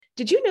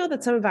Did you know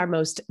that some of our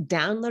most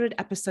downloaded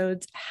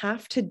episodes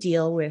have to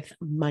deal with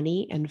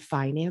money and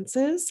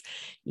finances?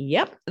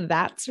 Yep,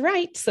 that's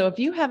right. So if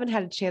you haven't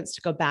had a chance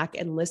to go back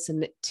and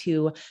listen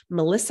to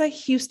Melissa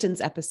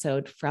Houston's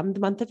episode from the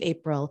month of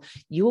April,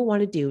 you will want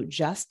to do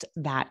just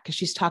that because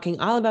she's talking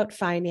all about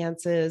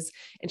finances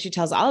and she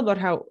tells all about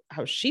how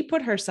she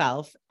put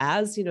herself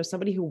as,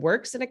 somebody who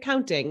works in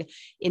accounting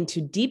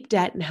into deep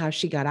debt and how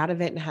she got out of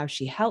it and how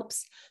she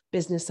helps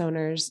business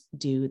owners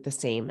do the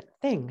same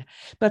thing.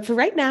 But for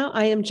right now,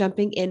 I am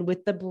jumping in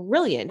with the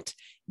brilliant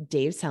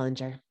Dave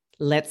Selinger.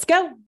 Let's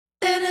go.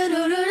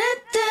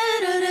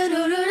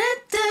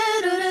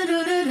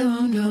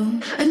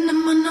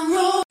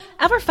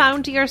 Ever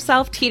found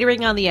yourself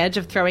teetering on the edge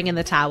of throwing in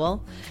the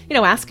towel?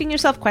 Asking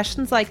yourself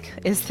questions like,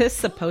 is this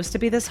supposed to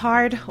be this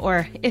hard?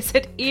 Or is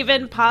it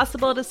even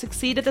possible to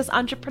succeed at this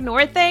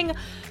entrepreneur thing?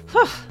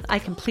 Whew, I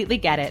completely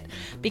get it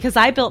because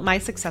I built my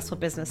successful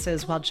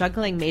businesses while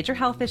juggling major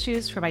health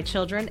issues for my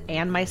children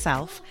and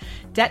myself,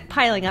 debt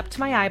piling up to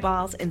my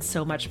eyeballs, and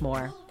so much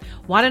more.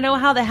 Want to know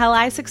how the hell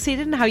I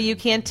succeeded and how you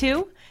can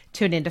too?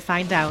 Tune in to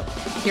find out.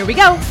 Here we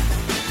go.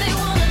 They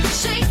wanna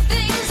shake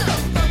things up.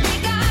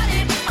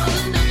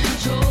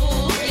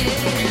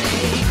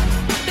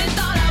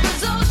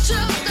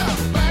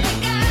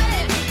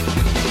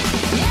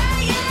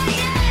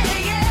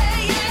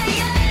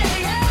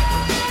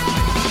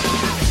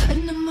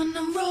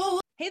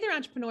 Hey there,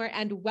 entrepreneur,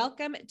 and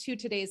welcome to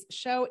today's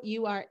show.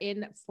 You are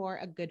in for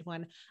a good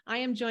one. I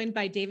am joined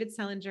by David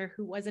Selinger,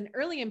 who was an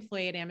early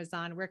employee at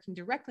Amazon, working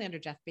directly under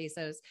Jeff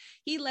Bezos.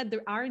 He led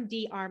the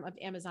R&D arm of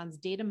Amazon's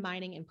data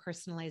mining and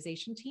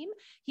personalization team.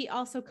 He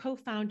also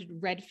co-founded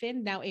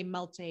Redfin, now a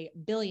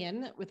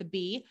multi-billion with a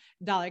B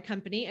dollar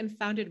company, and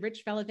founded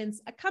Rich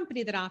Relevance, a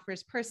company that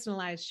offers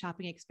personalized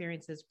shopping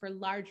experiences for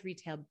large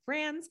retail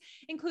brands,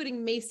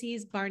 including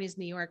Macy's, Barney's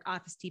New York,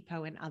 Office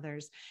Depot, and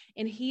others.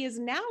 And he is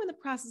now in the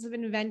process of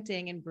inventing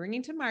and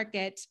bringing to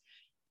market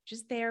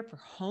just there for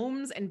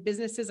homes and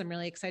businesses. I'm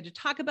really excited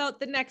to talk about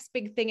the next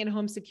big thing in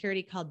home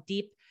security called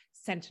Deep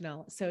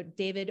Sentinel. So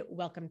David,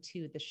 welcome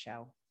to the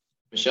show.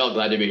 Michelle,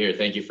 glad to be here.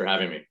 Thank you for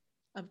having me.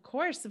 Of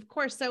course, of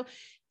course. So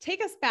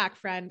take us back,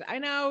 friend. I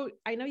know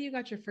you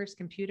got your first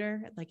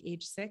computer at like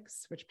age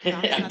 6, which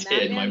props I on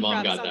did. that, My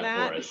mom props got on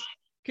that for us.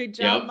 Good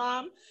job, Yep.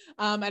 Mom.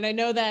 And I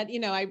know that,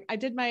 I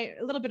did a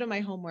little bit of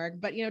my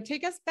homework, but,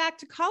 take us back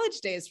to college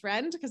days,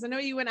 friend, because I know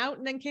you went out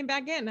and then came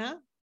back in, huh?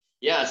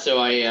 Yeah. So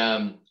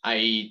when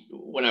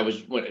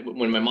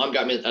my mom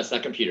got me a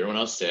second computer when I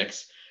was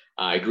 6,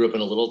 I grew up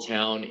in a little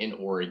town in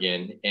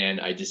Oregon,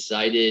 and I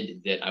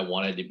decided that I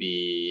wanted to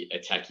be a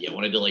techie. I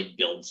wanted to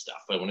build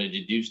stuff. I wanted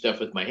to do stuff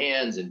with my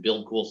hands and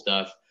build cool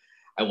stuff.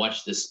 I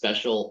watched this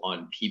special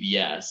on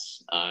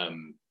PBS,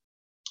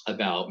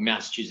 about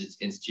Massachusetts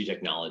Institute of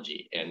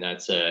Technology. And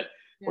that's one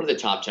of the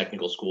top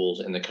technical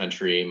schools in the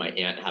country. My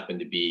aunt happened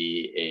to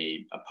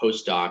be a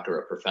postdoc or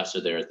a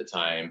professor there at the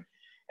time.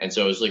 And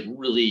so I was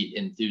really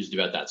enthused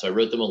about that. So I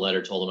wrote them a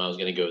letter, told them I was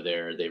going to go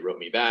there. They wrote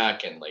me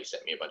back and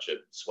sent me a bunch of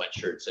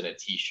sweatshirts and a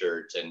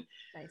t-shirt and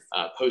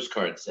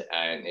postcards.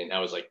 And I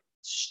was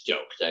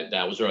stoked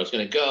that was where I was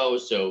going to go.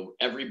 So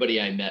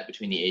everybody I met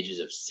between the ages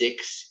of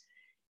 6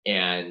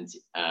 and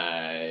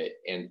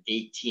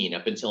 18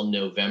 up until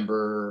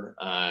November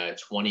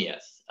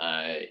 20th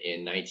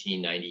in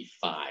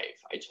 1995,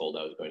 I told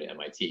I was going to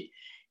MIT.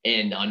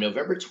 And on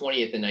November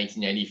 20th in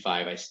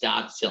 1995, I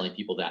stopped telling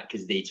people that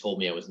because they told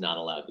me I was not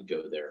allowed to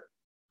go there.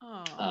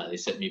 They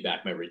sent me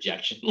back my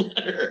rejection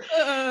letter.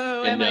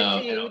 Oh, and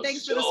MIT.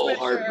 Thanks for the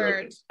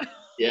sweatshirt.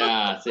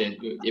 Yeah, so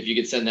if you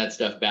could send that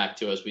stuff back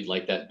to us, we'd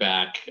like that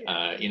back.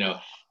 And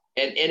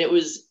it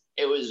was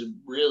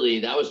really,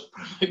 that was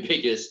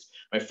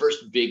my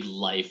first big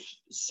life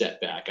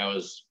setback. I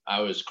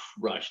was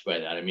crushed by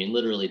that. I mean,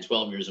 literally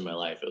 12 years of my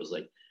life, it was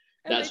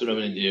that's what I'm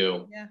going to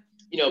do. Yeah.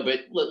 But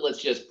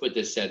let's just put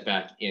this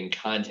setback in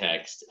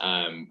context.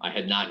 I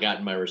had not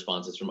gotten my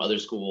responses from other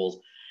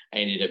schools. I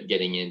ended up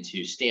getting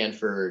into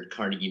Stanford,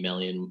 Carnegie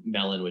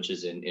Mellon, which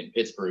is in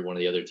Pittsburgh, one of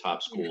the other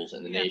top schools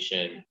in the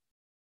nation.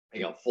 I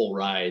got full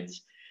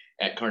rides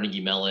at Carnegie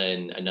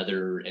Mellon,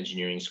 another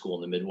engineering school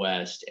in the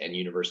Midwest, and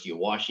University of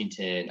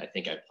Washington. I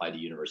think I applied to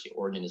University of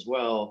Oregon as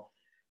well.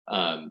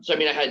 So I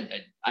mean,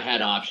 I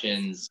had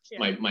options.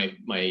 Yeah.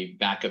 My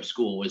backup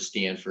school was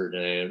Stanford,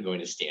 and I ended up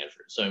going to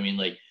Stanford. So I mean,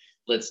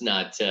 let's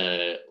not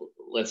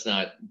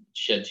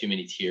shed too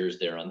many tears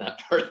there on that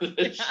part of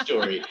the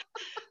story.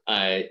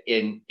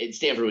 And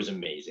Stanford was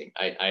amazing.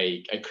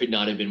 I could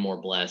not have been more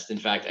blessed. In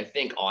fact, I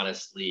think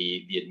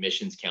honestly, the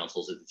admissions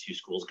councils at the two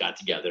schools got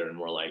together and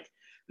were like,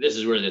 "This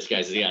is where this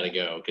guy's got to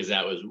go," because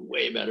that was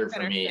way better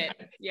for me.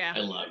 Yeah, I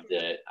loved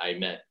it. I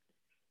met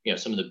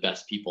some of the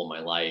best people in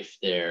my life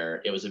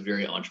there. It was a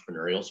very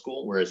entrepreneurial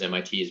school, whereas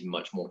MIT is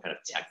much more kind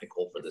of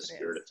technical for the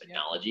spirit of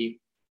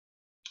technology.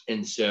 Yeah.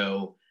 And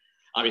so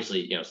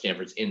obviously,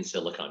 Stanford's in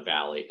Silicon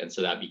Valley. And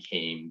so that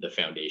became the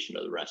foundation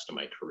of the rest of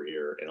my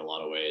career in a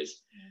lot of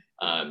ways.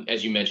 Yeah.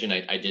 As you mentioned,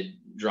 I did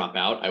drop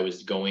out. I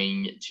was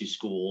going to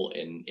school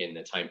in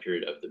the time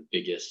period of the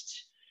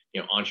biggest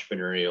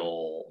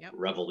entrepreneurial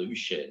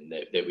revolution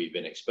that we've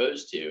been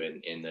exposed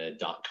to in the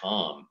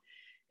 .com.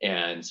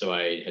 And so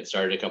I had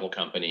started a couple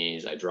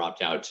companies. I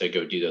dropped out to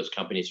go do those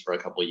companies for a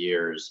couple of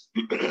years.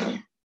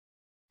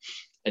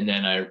 And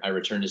then I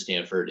returned to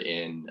Stanford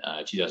in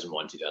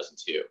 2001,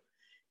 2002,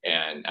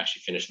 and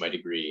actually finished my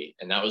degree.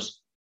 And that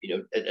was,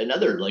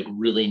 another like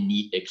really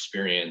neat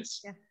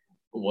experience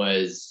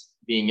was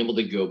being able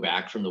to go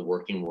back from the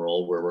working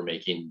world where we're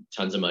making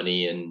tons of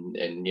money and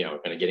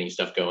kind of getting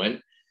stuff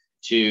going,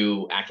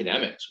 to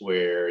academics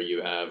where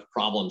you have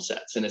problem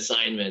sets and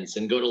assignments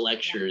and go to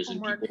lectures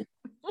and people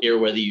care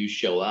whether you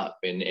show up.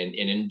 And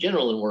in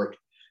general in work,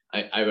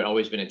 I've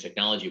always been in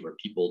technology where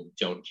people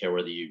don't care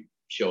whether you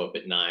show up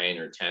at 9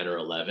 or 10 or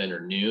 11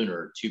 or noon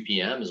or 2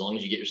 p.m. as long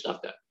as you get your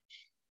stuff done.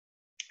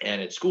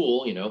 And at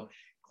school,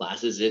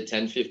 classes at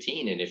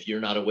 10:15, and if you're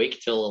not awake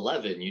till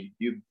 11,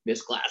 you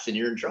miss class and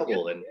you're in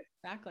trouble. And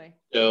exactly.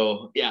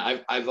 So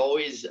I've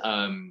always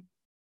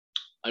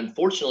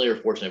unfortunately or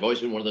fortunately, I've always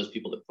been one of those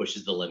people that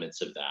pushes the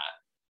limits of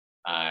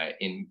that.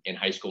 In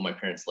high school, my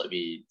parents let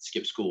me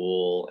skip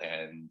school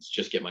and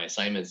just get my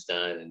assignments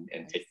done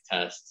and take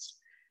tests.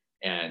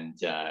 And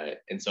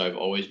so I've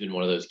always been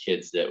one of those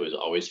kids that was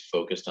always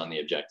focused on the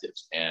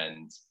objectives.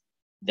 And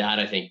that,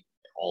 I think,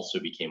 also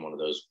became one of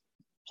those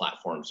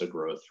platforms of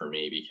growth for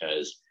me,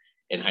 because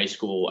in high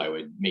school, I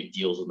would make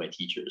deals with my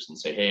teachers and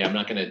say, hey, I'm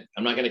not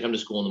gonna come to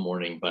school in the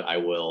morning, but I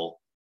will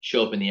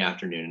show up in the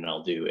afternoon and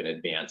I'll do an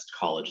advanced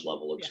college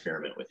level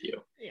experiment with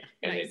you.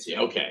 And they'd say,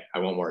 okay, I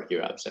won't mark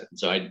you absent.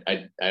 So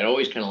I'd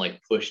always kind of like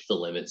pushed the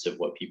limits of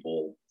what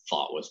people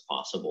thought was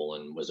possible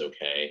and was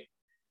okay.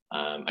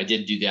 I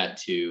did do that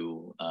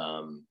to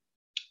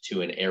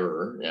an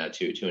error,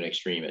 to an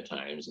extreme at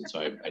times. And so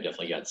I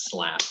definitely got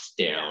slapped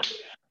down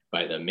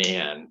by the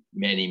man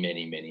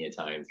many a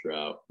time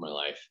throughout my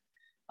life.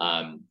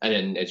 And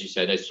then, as you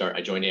said,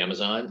 I joined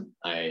Amazon.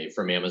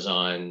 From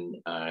Amazon,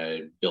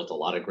 I built a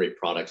lot of great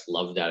products.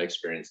 Loved that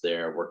experience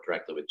there. Worked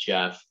directly with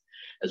Jeff,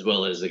 as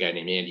well as a guy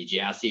named Andy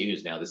Jassy,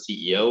 who's now the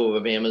CEO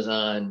of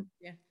Amazon.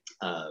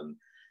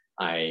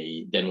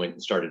 I then went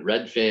and started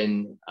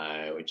Redfin,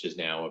 which is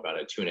now about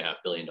a $2.5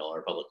 billion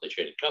publicly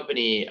traded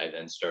company. I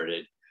then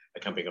started a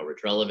company called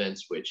Rich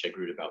Relevance, which I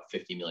grew to about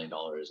 $50 million,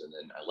 and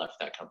then I left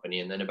that company.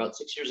 And then about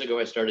 6 years ago,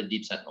 I started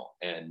Deep Sentinel,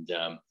 and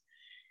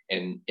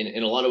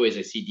in a lot of ways,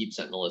 I see Deep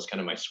Sentinel as kind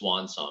of my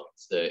swan song.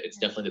 It's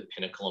definitely the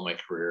pinnacle of my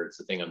career. It's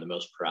the thing I'm the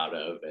most proud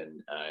of,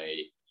 and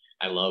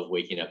I love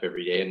waking up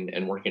every day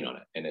and working on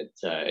it. And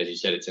it's as you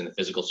said, it's in the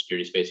physical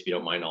security space. If you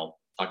don't mind, I'll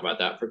talk about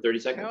that for 30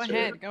 seconds.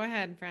 Go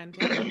ahead, friend.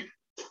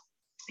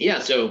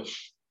 So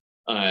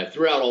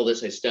throughout all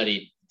this, I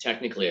studied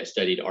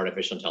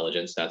artificial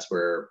intelligence. That's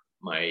where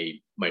my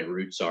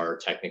roots are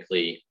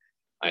technically.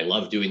 I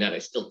love doing that. I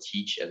still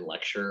teach and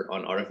lecture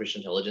on artificial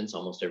intelligence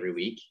almost every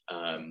week.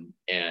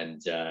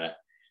 And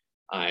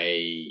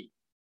I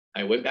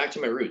went back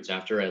to my roots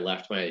after I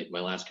left my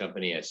last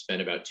company. I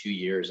spent about 2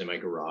 years in my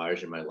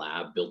garage in my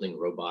lab building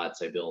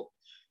robots. I built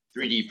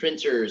 3D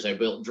printers. I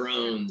built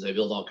drones. I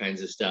built all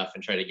kinds of stuff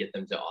and try to get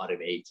them to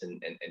automate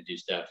and do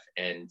stuff.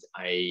 And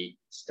I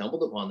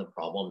stumbled upon the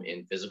problem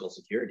in physical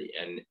security.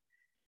 And,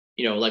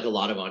 like a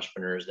lot of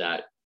entrepreneurs,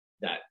 that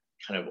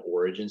kind of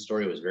origin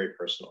story was very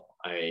personal.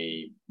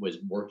 I was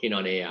working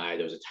on AI.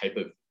 There was a type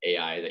of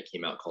AI that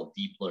came out called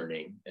deep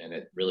learning, and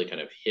it really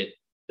kind of hit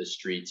the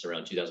streets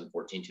around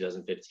 2014,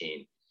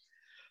 2015.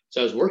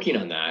 So I was working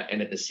on that.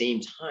 And at the same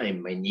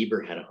time, my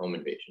neighbor had a home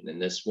invasion. And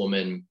this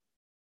woman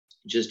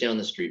just down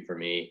the street from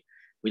me,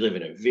 we live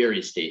in a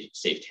very safe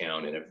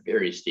town in a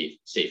very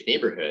safe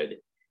neighborhood.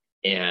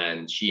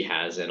 And she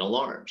has an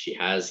alarm. She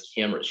has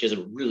cameras. She has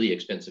a really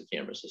expensive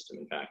camera system,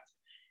 in fact.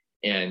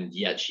 And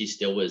yet she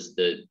still was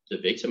the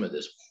victim of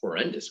this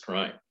horrendous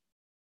crime.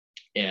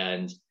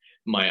 And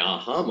my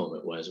aha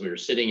moment was, we were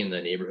sitting in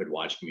the neighborhood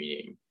watch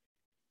meeting,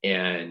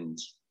 and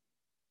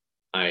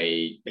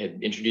I had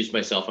introduced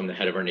myself. I'm the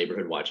head of our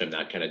neighborhood watch. I'm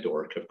that kind of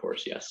dork, of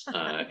course, yes.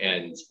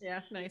 And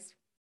nice.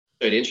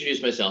 So I'd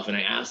introduced myself, and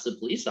I asked the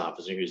police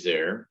officer who's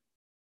there,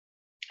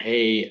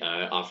 hey,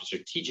 Officer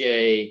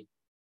TJ,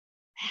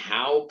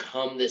 how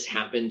come this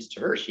happened to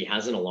her? She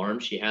has an alarm.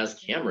 She has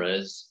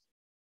cameras.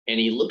 And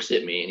he looks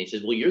at me and he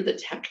says, well, you're the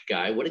tech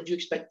guy. What did you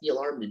expect the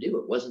alarm to do?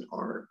 It wasn't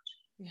armed.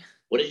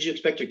 What did you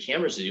expect your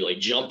cameras to do? Like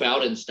jump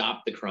out and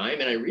stop the crime?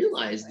 And I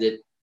realized that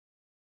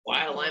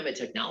while I'm a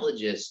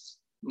technologist,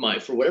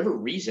 for whatever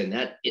reason,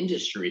 that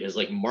industry has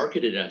like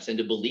marketed us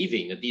into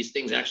believing that these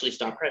things actually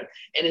stop crime.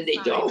 And then they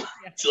don't.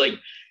 It's like,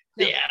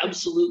 they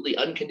absolutely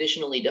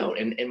unconditionally don't.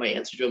 And my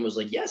answer to him was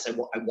like, yes, I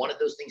wanted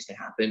those things to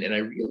happen. And I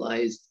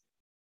realized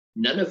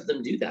none of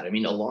them do that. I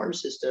mean, alarm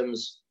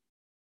systems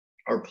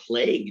are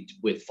plagued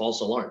with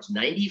false alarms.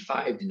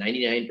 95 to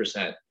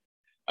 99%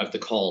 of the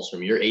calls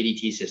from your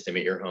ADT system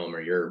at your home or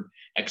your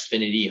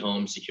Xfinity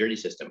home security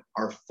system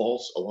are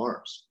false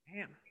alarms.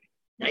 Damn.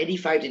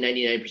 95 to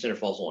 99% are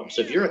false alarms.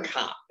 So if you're a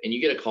cop and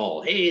you get a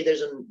call, hey,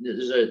 there's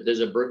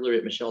a burglary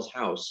at Michelle's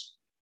house,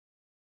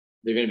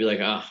 they're going to be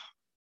like, all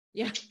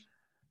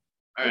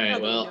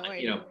right, well,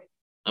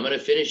 I'm going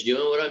to finish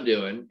doing what I'm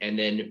doing, and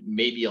then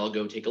maybe I'll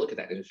go take a look at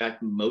that. And in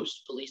fact,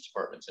 most police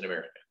departments in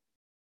America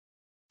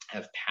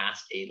have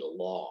passed a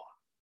law.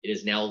 It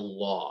is now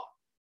law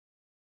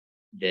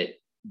that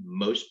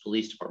most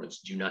police departments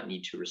do not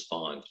need to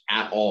respond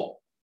at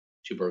all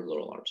to burglar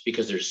alarms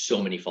because there's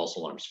so many false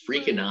alarms.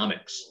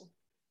 Freakonomics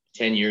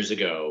 10 years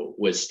ago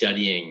was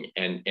studying,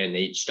 and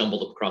they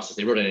stumbled across this.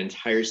 They wrote an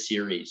entire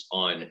series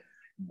on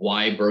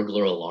why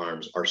burglar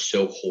alarms are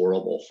so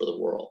horrible for the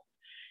world.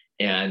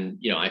 And,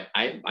 you know,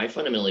 I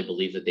fundamentally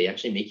believe that they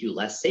actually make you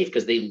less safe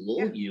because they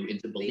lull you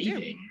into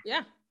believing.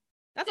 Yeah.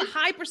 That's a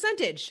high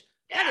percentage.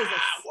 That is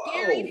a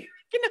scary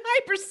high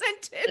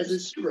percentage. That's a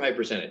super high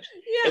percentage.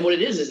 Yeah. And what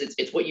it is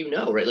it's what you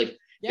know, right? Like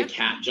the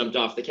cat jumped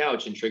off the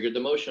couch and triggered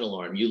the motion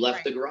alarm. You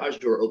left the garage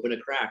door open a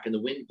crack and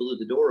the wind blew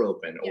the door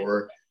open,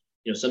 or,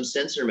 you know, some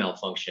sensor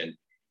malfunction.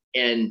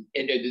 And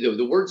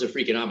the words of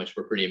Freakonomics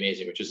were pretty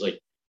amazing, which is like,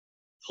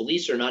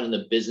 police are not in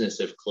the business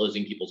of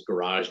closing people's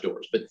garage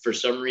doors, but for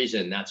some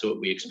reason, that's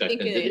what we expect them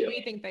to do.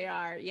 We think they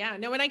are. Yeah.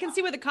 No, and I can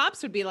see where the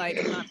cops would be like,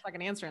 I'm not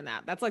fucking answering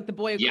that. That's like the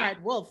boy who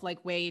cried wolf,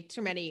 like way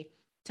too many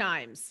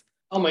times.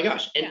 Oh my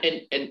gosh.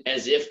 And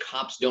as if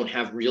cops don't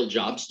have real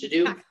jobs to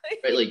do,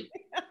 right? Like,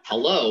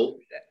 hello.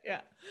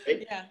 Yeah.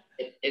 Right? Yeah.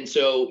 And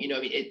so, you know,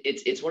 I mean,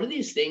 it's one of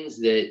these things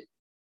that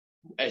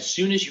as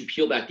soon as you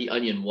peel back the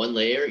onion one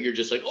layer, you're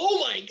just like,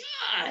 oh my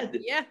God.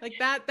 Yeah, like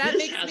that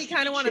makes me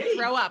kind of want to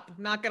throw up.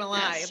 I'm not gonna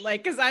lie. Yes.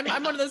 Like, cause I'm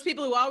one of those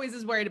people who always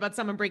is worried about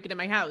someone breaking in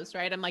my house,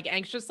 right? I'm like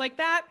anxious like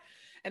that.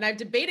 And I've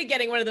debated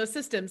getting one of those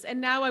systems, and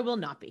now I will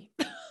not be.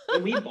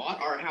 When we bought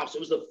our house, it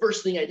was the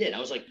first thing I did. I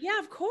was like, yeah,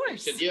 of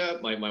course. Cynthia,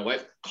 my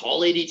wife,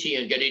 call ADT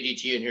and get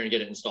ADT in here and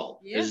get it installed.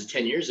 Yeah. This is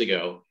 10 years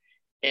ago.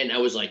 And I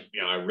was like,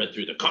 you know, I read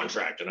through the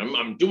contract and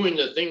I'm doing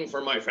the thing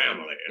for my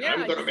family, and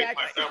I'm going to make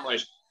my family.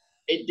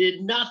 It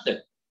did nothing,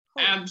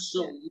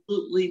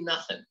 absolutely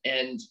nothing.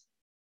 And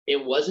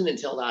it wasn't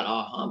until that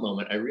aha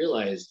moment I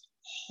realized,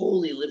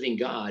 holy living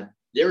God,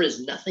 there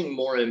is nothing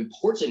more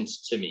important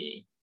to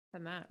me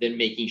than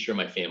making sure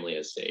my family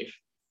is safe.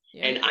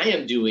 Yeah. And I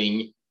am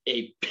doing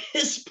a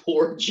piss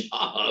poor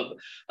job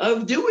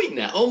of doing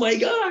that. Oh my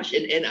gosh.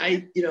 And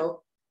I, you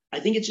know, I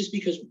think it's just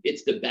because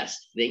it's the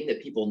best thing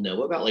that people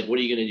know about. Like, what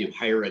are you going to do?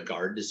 Hire a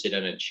guard to sit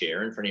on a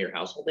chair in front of your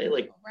house all day?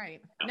 Like, right.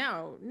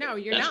 No,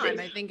 you're not. Crazy.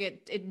 And I think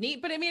it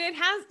neat, but I mean,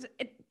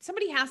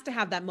 somebody has to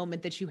have that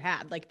moment that you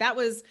had. Like, that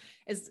was,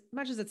 as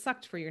much as it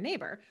sucked for your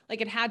neighbor,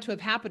 like it had to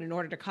have happened in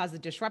order to cause a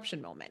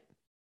disruption moment.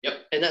 Yep.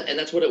 And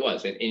that's what it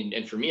was.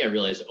 And for me, I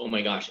realized, oh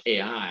my gosh,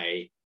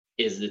 AI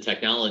is the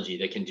technology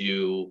that can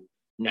do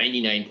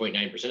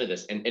 99.9% of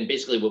this. And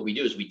basically what we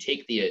do is we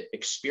take the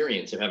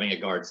experience of having a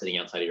guard sitting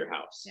outside of your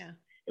house,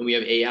 and we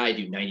have AI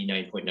do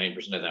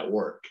 99.9% of that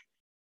work.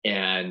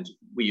 And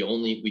we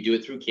do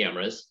it through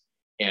cameras.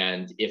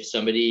 And if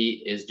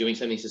somebody is doing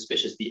something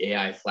suspicious, the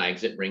AI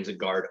flags it, brings a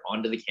guard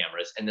onto the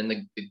cameras, and then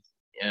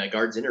the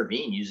guards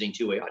intervene using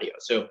two-way audio.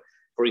 So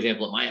for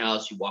example, at my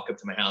house, you walk up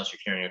to my house, you're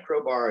carrying a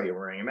crowbar, you're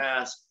wearing a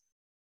mask.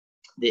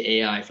 The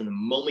AI, from the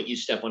moment you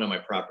step onto my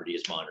property,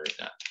 is monitoring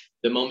that.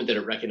 The moment that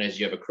it recognizes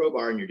you have a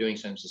crowbar and you're doing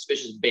something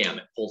suspicious, bam,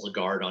 it pulls a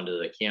guard onto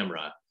the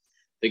camera.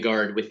 The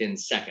guard, within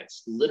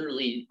seconds,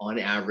 literally on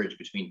average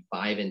between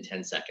 5 and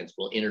 10 seconds,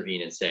 will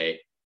intervene and say,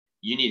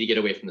 you need to get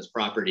away from this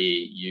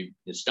property.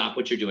 You stop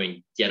what you're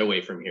doing, get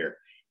away from here.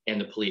 And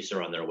the police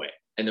are on their way.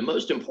 And the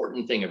most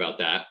important thing about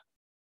that,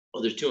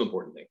 well, there's two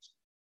important things.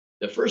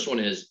 The first one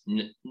is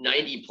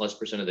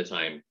 90+% of the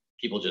time,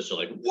 people just are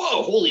like,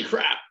 whoa, holy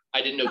crap.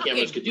 I didn't know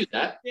cameras could do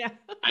that. Yeah.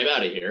 I'm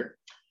out of here.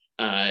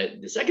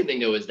 The second thing,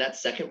 though, is that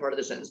second part of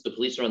the sentence, the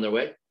police are on their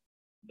way.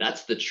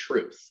 That's the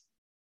truth.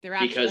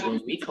 Because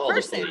when we call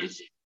the police,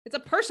 it's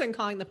a person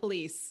calling the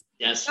police.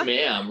 Yes,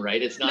 ma'am.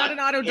 Right. It's not an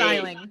auto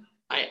dialing.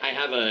 Hey, I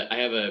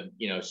have a,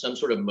 you know, some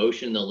sort of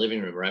motion in the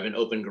living room, or I have an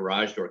open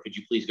garage door. Could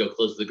you please go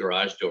close the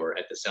garage door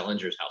at the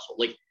Selinger's household?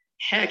 Like,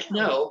 heck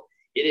no.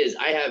 It is.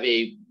 I have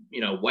a,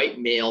 you know, white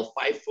male,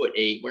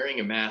 5'8", wearing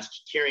a mask,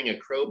 carrying a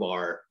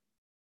crowbar,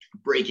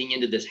 breaking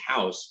into this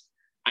house.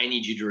 I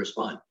need you to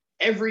respond.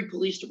 Every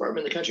police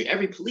department in the country,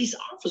 every police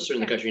officer in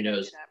the country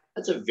knows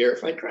that's a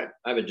verified crime.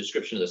 I have a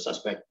description of the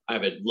suspect. I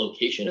have a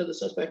location of the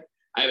suspect.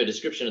 I have a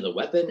description of the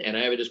weapon, and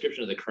I have a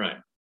description of the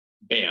crime.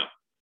 Bam.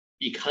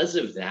 Because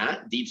of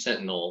that, Deep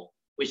Sentinel,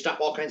 we stop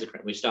all kinds of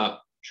crime. We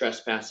stop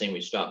trespassing. We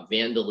stop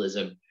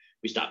vandalism.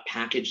 We stop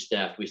package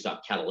theft. We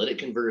stop catalytic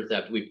converter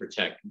theft. We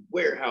protect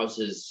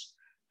warehouses,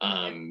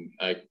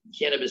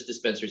 cannabis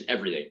dispensaries,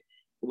 everything.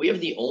 We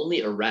have the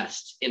only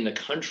arrest in the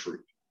country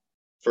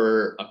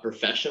for a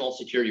professional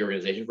security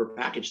organization for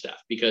package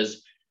theft,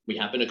 because we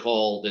happen to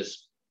call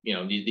this, you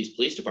know, these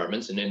police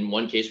departments. And in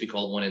one case, we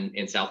called one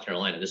in South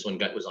Carolina. This one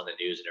was on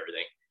the news and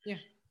everything. Yeah.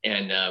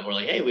 And we're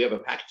like, hey, we have a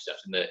package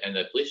theft. And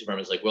the police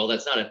department's like, well,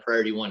 that's not a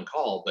priority one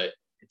call, but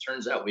it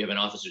turns out we have an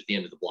officer at the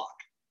end of the block,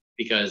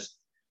 because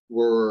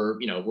we're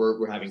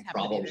having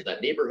problems with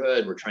that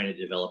neighborhood. We're trying to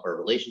develop our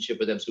relationship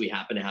with them. So we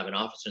happen to have an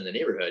officer in the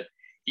neighborhood.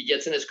 He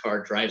gets in his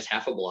car, drives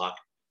half a block,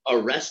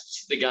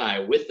 arrests the guy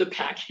with the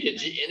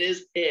package in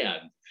his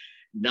hand,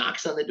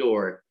 knocks on the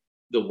door.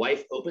 The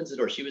wife opens the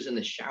door. She was in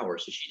the shower,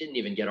 so she didn't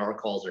even get our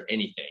calls or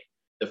anything.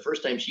 The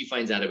first time she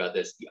finds out about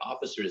this, the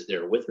officer is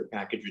there with her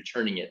package,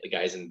 returning it. The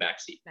guy's in the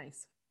backseat.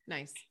 Nice.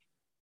 Nice.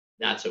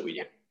 That's what we do.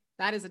 Yeah.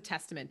 That is a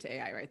testament to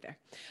AI right there.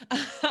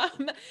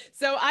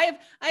 So I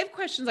have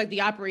questions like the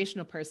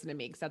operational person in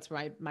me, because that's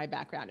where my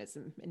background is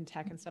in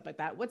tech and stuff like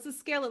that. What's the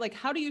scale? Like,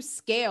 how do you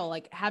scale,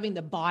 like having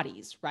the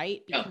bodies,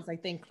 right? Because I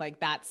think like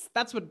that's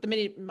what the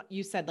minute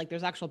you said, like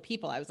there's actual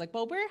people, I was like,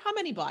 well, how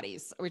many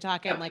bodies are we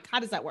talking? Like,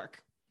 how does that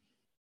work?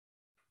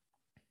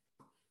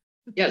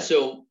 Yeah.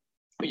 So,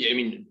 I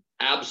mean,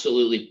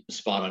 absolutely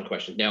spot on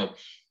question. Now,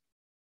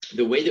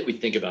 the way that we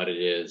think about it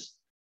is,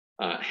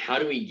 how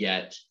do we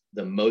get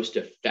the most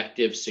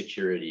effective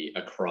security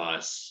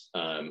across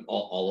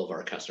all of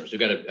our customers? We've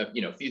got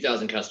a few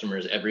thousand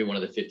customers, every one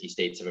of the 50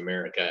 states of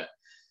America.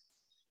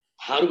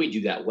 How do we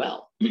do that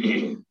well?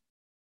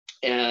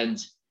 and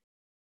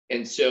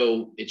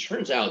so it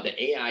turns out that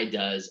AI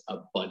does a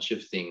bunch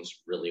of things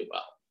really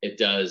well. It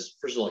does,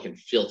 first of all, it can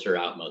filter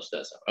out most of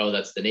that stuff. Oh,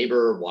 that's the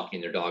neighbor walking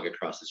their dog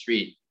across the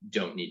street.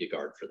 Don't need to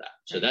guard for that.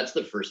 So that's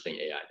the first thing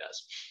AI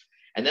does.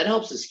 And that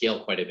helps to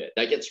scale quite a bit.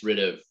 That gets rid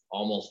of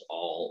almost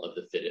all of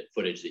the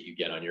footage that you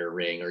get on your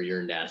Ring or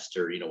your Nest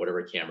or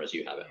whatever cameras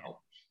you have at home.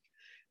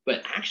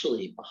 But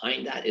actually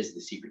behind that is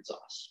the secret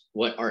sauce.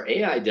 What our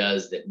AI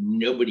does that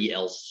nobody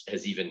else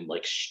has even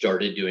like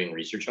started doing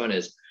research on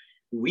is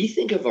we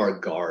think of our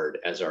guard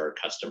as our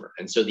customer.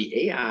 And so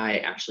the AI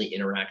actually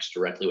interacts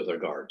directly with our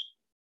guards.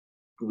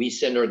 We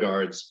send our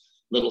guards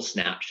little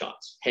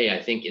snapshots. Hey,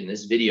 I think in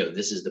this video,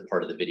 this is the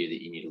part of the video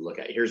that you need to look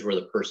at. Here's where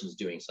the person's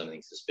doing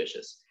something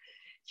suspicious.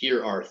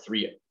 Here are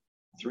three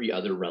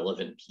other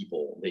relevant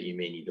people that you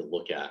may need to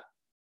look at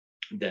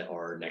that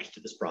are next to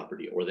this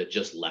property or that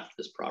just left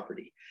this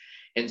property.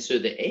 And so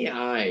the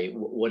AI,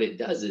 what it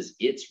does is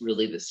it's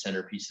really the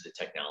centerpiece of the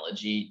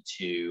technology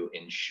to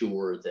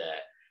ensure that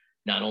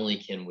not only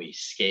can we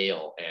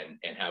scale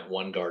and have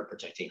one guard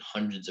protecting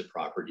hundreds of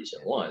properties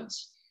at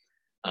once,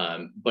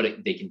 but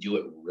they can do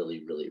it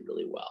really, really,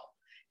 really well.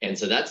 And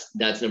so that's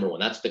number one.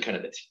 That's the kind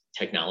of the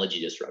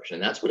technology disruption.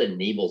 And that's what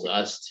enables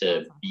us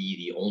to be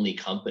the only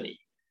company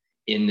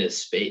in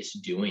this space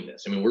doing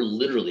this. I mean, we're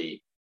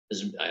literally,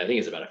 I think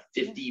it's about a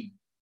 $50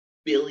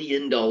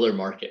 billion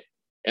market.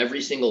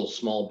 Every single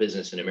small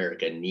business in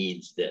America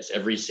needs this.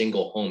 Every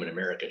single home in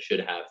America should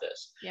have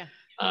this. Yeah.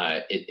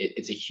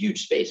 It's a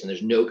huge space and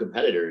there's no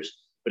competitors,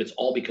 but it's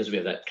all because we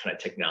have that kind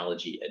of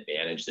technology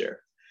advantage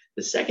there.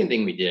 The second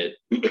thing we did,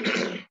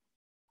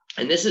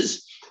 and this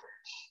is,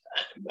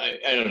 I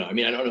don't know. I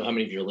mean, I don't know how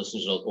many of your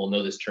listeners will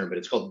know this term, but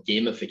it's called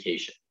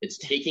gamification. It's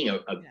taking a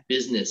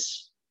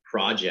business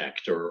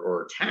project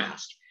or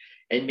task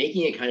and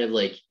making it kind of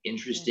like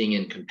interesting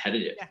and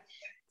competitive. Yeah.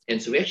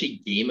 And so we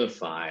actually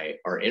gamify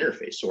our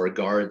interface. So our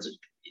guards,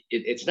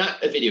 it's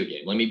not a video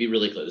game. Let me be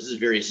really clear. This is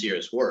very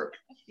serious work.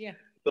 Yeah.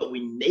 But we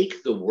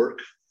make the work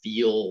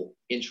feel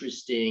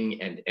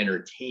interesting and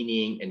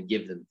entertaining and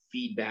give them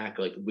feedback.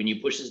 Like when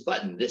you push this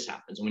button, this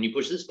happens. And when you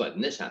push this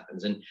button, this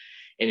happens. And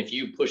if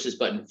you push this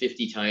button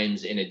 50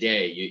 times in a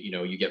day,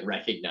 you get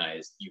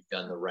recognized, you've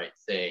done the right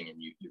thing and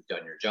you've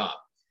done your job.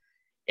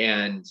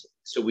 And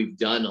so we've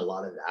done a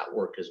lot of that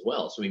work as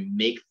well. So we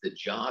make the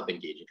job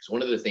engaging. Because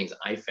one of the things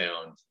I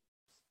found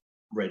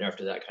right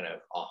after that kind of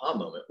aha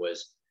moment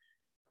was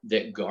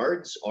that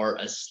guards are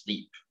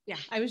asleep. Yeah,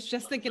 I was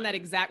just thinking that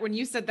exact, when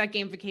you said that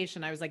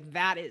gamification, I was like,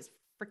 that is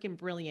freaking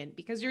brilliant,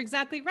 because you're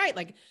exactly right.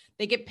 Like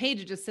they get paid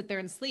to just sit there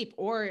and sleep,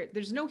 or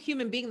there's no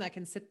human being that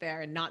can sit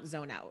there and not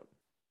zone out.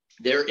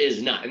 There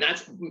is not. And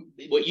that's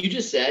what you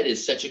just said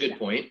is such a good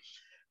point.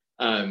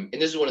 And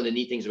this is one of the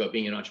neat things about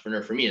being an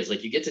entrepreneur for me is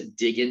like, you get to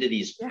dig into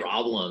these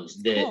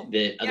problems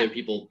that other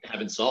people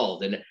haven't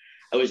solved. And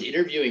I was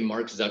interviewing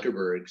Mark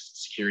Zuckerberg's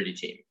security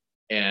team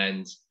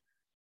and,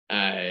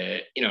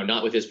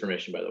 not with his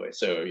permission, by the way.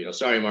 So,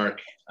 sorry, Mark,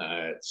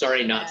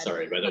 sorry, not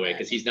sorry, by the way,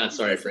 because he's not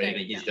sorry for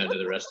anything he's done to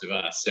the rest of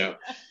us. So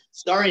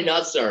sorry,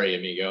 not sorry,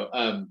 amigo.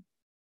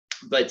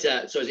 So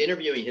I was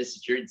interviewing his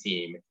security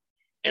team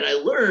and I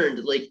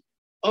learned like,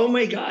 oh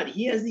my God,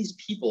 he has these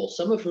people,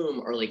 some of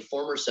whom are like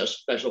former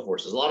special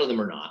forces. A lot of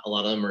them are not. A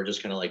lot of them are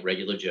just kind of like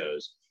regular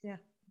Joes. Yeah.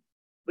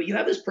 But you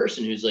have this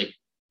person who's like,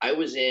 I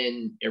was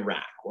in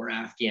Iraq or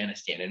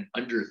Afghanistan and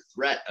under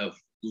threat of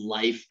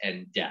life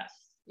and death.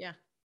 Yeah.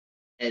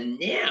 And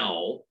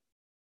now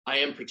I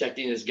am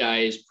protecting this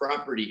guy's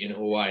property in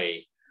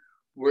Hawaii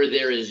where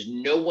there is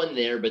no one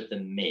there but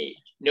the maid.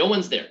 No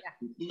one's there.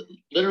 Yeah.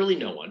 Literally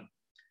no one.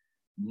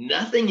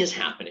 Nothing is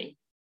happening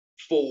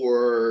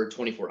for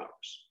 24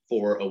 hours,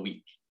 for a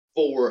week,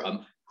 for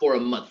a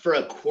month, for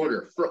a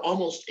quarter, for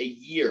almost a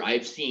year.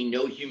 I've seen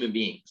no human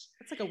beings.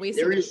 It's like a waste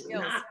there of is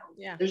skills. Not,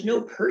 yeah. There's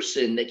no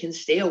person that can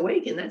stay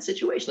awake in that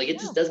situation. Like it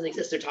just doesn't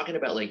exist. They're talking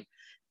about like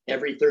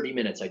every 30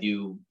 minutes I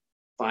do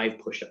 5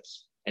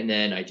 push-ups and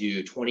then I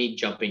do 20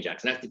 jumping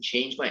jacks and I have to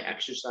change my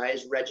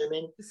exercise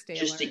regimen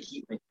just to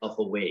keep myself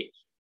awake.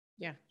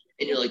 Yeah.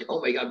 And you're like, oh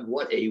my God,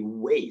 what a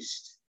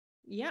waste.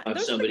 Yeah. Of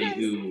somebody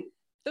who.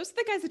 Those are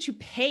the guys that you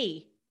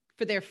pay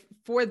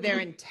for their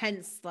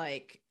intense,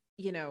 like,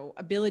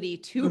 ability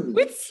to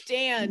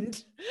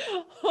withstand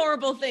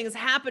horrible things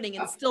happening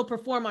and still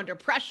perform under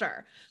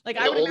pressure. Like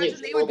I would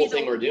imagine they would be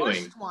the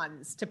worst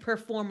ones to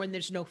perform when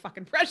there's no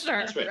fucking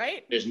pressure. That's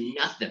right. There's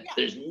nothing. Yeah.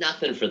 There's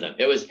nothing for them.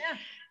 It was,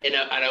 and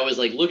I was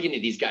like looking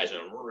at these guys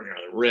and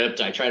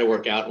ripped. I try to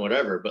work out and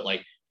whatever, but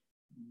like,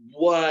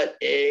 what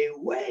a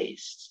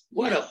waste!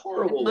 What a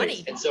horrible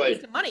waste! And so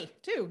money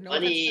too. No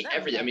money,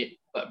 everything. I mean,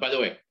 by the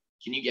way,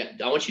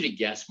 I want you to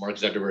guess Mark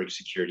Zuckerberg's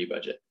security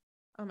budget.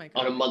 Oh my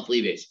God. On a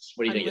monthly basis.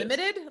 What do you think?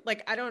 Unlimited?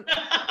 Like, I don't.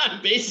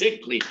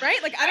 Basically.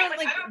 Right? Like, I don't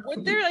like,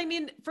 would there, I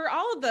mean, for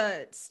all of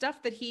the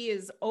stuff that he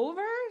is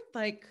over,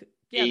 like,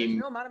 yeah, there's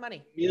no amount of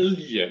money.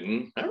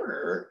 $1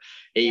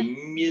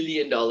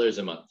 million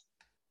a month.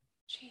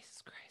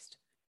 Jesus Christ.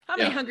 How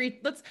many hungry,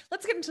 let's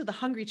get into the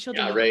hungry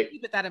children. Yeah, right.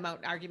 Keep it that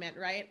amount argument,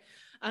 right?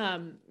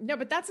 No,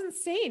 but that's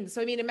insane.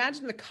 So, I mean,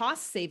 imagine the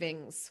cost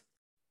savings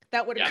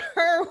that would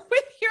occur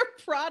with your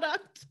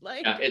product.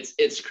 Like,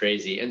 it's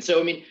crazy. And so,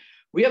 I mean,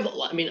 we have,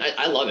 I mean,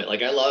 I love it.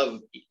 Like I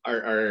love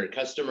our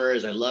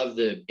customers. I love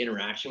the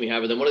interaction we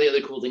have with them. One of the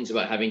other cool things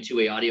about having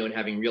two-way audio and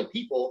having real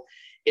people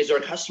is our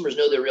customers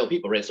know they're real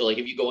people, right? So like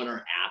if you go on our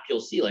app, you'll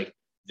see like,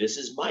 this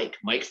is Mike.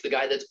 Mike's the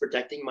guy that's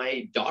protecting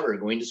my daughter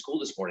going to school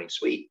this morning.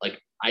 Sweet.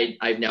 Like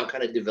I've now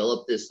kind of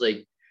developed this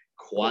like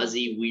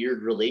quasi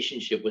weird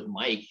relationship with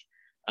Mike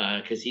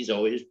because he's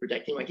always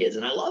protecting my kids.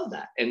 And I love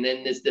that. And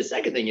then the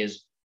second thing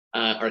is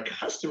our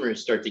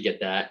customers start to get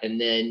that. And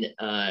then,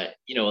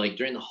 like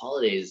during the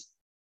holidays,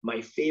 my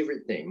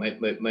favorite thing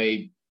during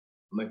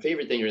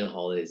the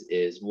holidays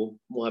is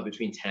we'll have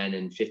between 10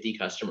 and 50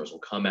 customers will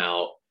come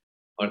out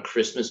on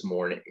Christmas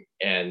morning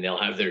and they'll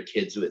have their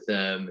kids with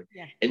them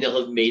and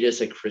they'll have made us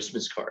a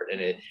Christmas card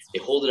and they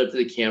hold it up to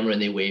the camera and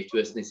they wave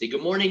to us and they say,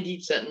 "Good morning,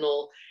 Deep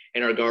Sentinel."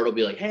 And our guard will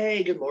be like,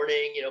 "Hey, good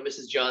morning,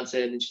 Mrs.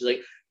 Johnson." And she's like,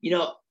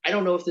 "I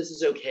don't know if this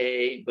is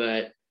okay,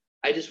 but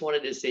I just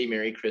wanted to say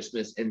Merry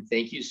Christmas and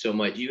thank you so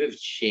much. You have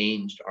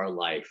changed our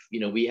life."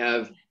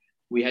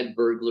 We had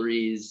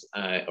burglaries,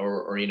 we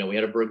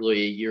had a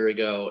burglary a year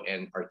ago,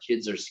 and our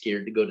kids are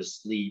scared to go to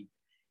sleep,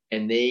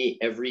 and they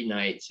every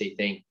night say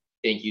thank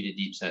you to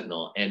Deep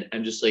Sentinel, and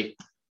I'm just like,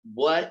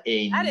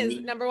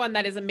 number one,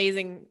 that is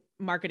amazing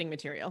marketing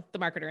material. The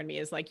marketer in me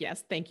is like,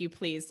 yes, thank you,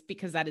 please,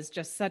 because that is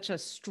just such a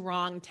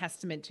strong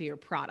testament to your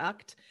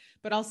product,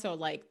 but also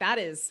like that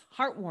is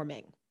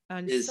heartwarming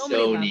on so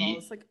many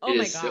levels. Like, oh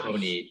my gosh, so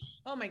neat.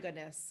 Oh my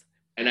goodness.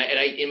 And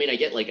I mean, I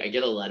get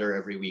a letter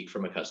every week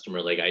from a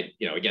customer. Like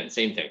again,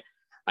 same thing.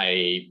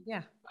 I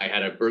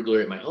had a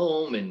burglar at my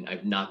home and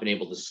I've not been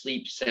able to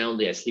sleep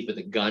soundly. I sleep with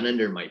a gun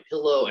under my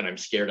pillow and I'm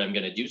scared I'm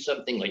going to do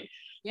something. Like,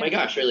 my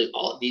gosh, really,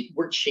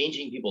 we're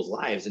changing people's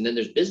lives. And then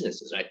there's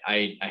businesses.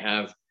 I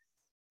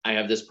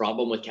have this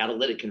problem with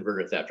catalytic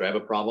converter theft. Or I have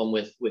a problem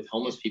with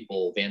homeless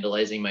people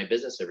vandalizing my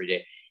business every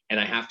day. And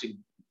I have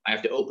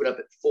to open up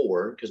at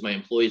 4 because my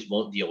employees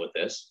won't deal with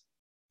this.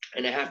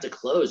 And I have to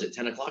close at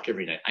 10 o'clock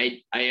every night.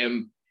 I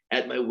am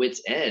at my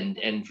wit's end.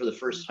 And for the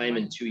first time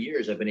in 2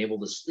 years, I've been able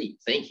to sleep.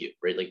 Thank you.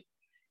 Right. Like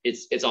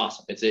it's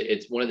awesome.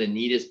 It's one of the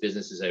neatest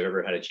businesses I've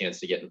ever had a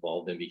chance to get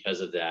involved in because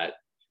of that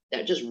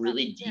just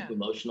really deep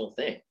emotional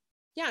thing.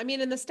 Yeah. I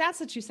mean, and the stats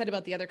that you said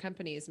about the other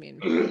companies, I mean,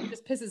 it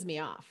just pisses me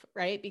off,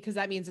 right? Because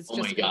that means it's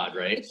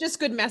right? It's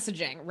just good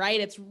messaging, right?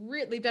 It's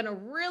really done a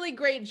really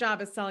great job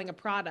of selling a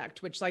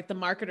product, which like the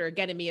marketer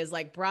again in me is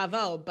like,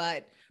 bravo,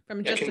 but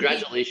from just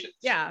congratulations.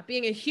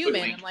 Being a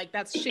human, I'm like,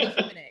 that's shitty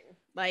humaning.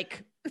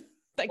 Like,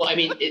 well, I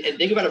mean, and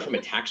think about it from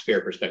a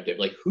taxpayer perspective.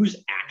 Like, who's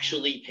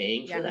actually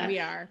paying for that? We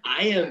are.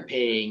 I am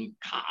paying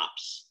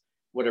cops,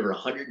 whatever,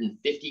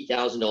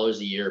 $150,000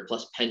 a year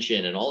plus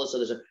pension and all this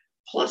other stuff.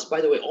 Plus, by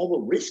the way, all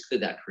the risk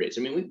that creates.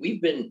 I mean,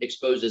 we've been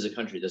exposed as a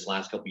country this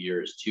last couple of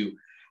years to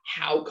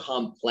how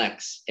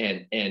complex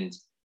and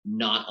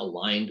not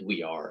aligned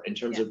we are in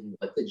terms of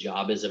what the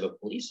job is of a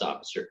police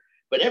officer.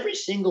 But every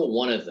single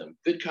one of them,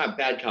 good cop,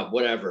 bad cop,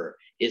 whatever,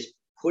 is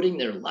putting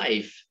their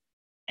life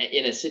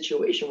in a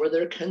situation where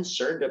they're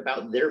concerned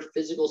about their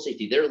physical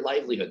safety, their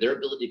livelihood, their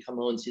ability to come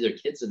home and see their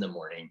kids in the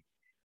morning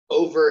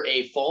over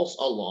a false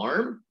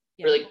alarm.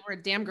 Or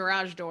a damn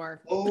garage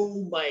door.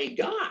 Oh my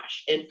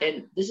gosh.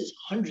 And this is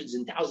hundreds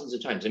and thousands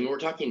of times. I mean, we're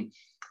talking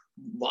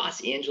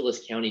Los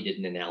Angeles County did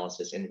an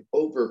analysis and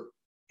over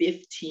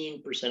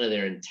 15% of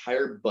their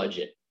entire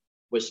budget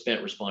was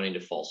spent responding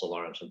to false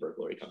alarms from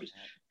burglary companies.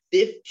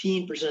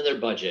 15% of their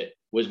budget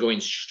was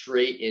going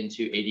straight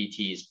into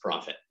ADT's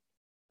profit.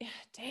 Yeah,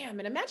 damn.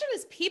 And imagine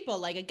as people,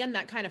 like, again,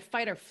 that kind of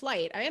fight or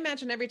flight. I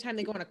imagine every time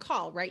they go on a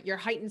call, right? Your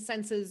heightened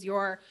senses,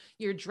 your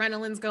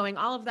adrenaline's going,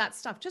 all of that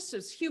stuff, just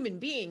as human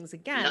beings,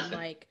 again,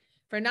 like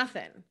for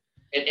nothing.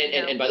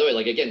 And by the way,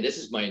 like, again, this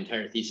is my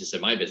entire thesis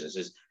of my business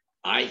is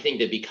I think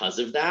that because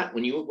of that,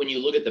 when you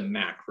look at the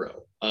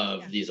macro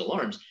of these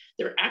alarms,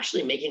 they're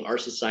actually making our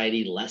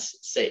society less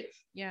safe.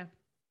 Yeah.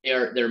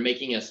 They're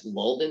making us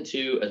lulled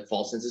into a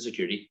false sense of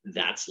security.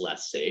 That's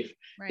less safe.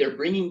 Right. They're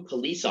bringing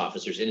police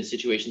officers into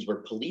situations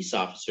where police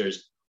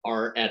officers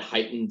are at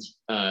heightened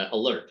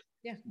alert.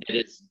 Yeah, that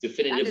is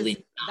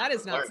definitively that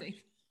is not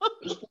safe.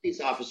 Those police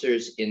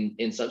officers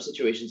in some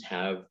situations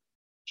have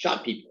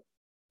shot people.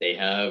 They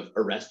have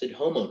arrested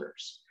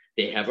homeowners.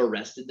 They have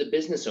arrested the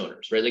business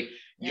owners, right? Like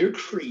you're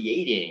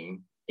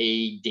creating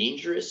a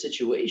dangerous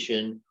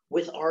situation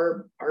with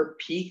our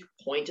peak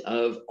point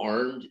of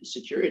armed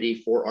security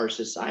for our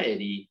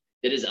society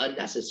that is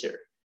unnecessary.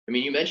 I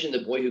mean, you mentioned the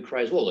boy who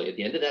cries wolf. Like at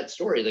the end of that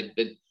story, like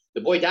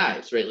the boy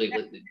dies, right? Like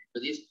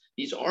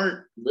these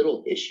aren't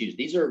little issues.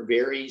 These are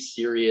very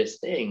serious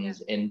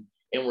things, and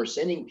we're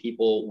sending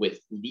people with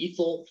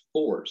lethal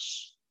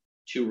force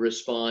to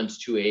respond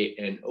to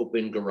an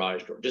open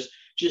garage door.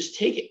 Just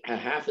take a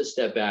half a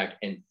step back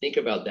and think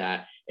about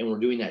that. And we're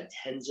doing that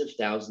tens of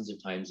thousands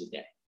of times a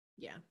day.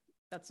 Yeah,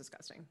 that's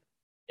disgusting.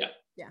 Yeah.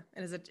 Yeah.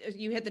 And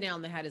you hit the nail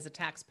on the head as a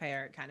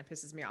taxpayer, it kind of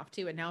pisses me off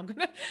too. And now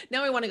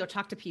I want to go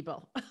talk to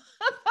people. I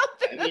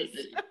mean,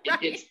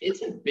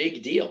 it's a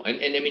big deal. And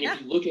I mean,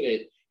 if you look at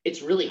it,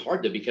 it's really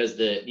hard though, because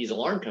these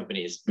alarm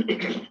companies,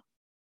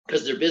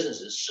 because their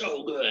business is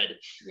so good,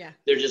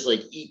 they're just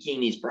like eking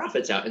these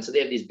profits out. And so they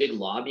have these big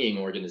lobbying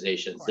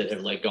organizations that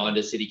have like gone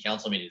to city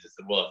council meetings and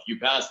said, well, if you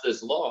pass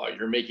this law,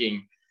 you're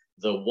making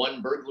the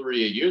one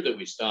burglary a year that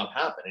we stop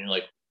happen. And you're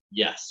like,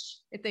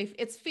 yes.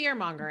 It's fear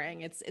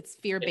mongering. It's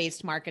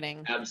fear-based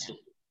marketing.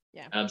 Absolutely.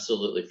 Yeah.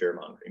 Absolutely fear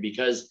mongering,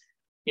 because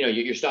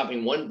you're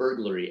stopping one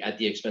burglary at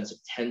the expense of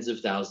tens of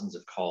thousands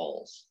of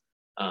calls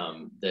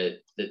that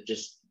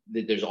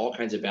there's all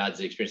kinds of bad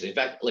experiences. In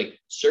fact, like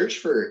search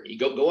for,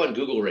 go on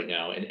Google right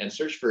now and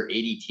search for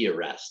ADT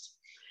arrest.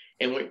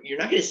 And you're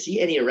not going to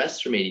see any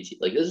arrests from ADT.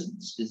 Like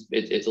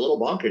it's a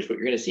little bonkers. What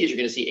you're going to see is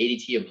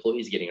ADT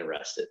employees getting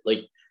arrested.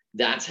 Like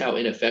that's how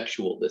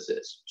ineffectual this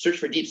is. Search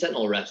for Deep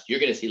Sentinel arrest.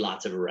 You're going to see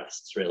lots of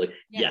arrests, right? Like,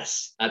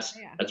 yes, that's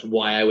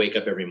why I wake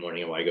up every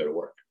morning and why I go to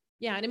work.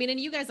 Yeah. And I mean, and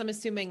you guys, I'm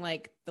assuming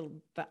like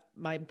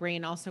my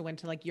brain also went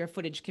to like your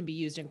footage can be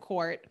used in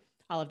court,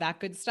 all of that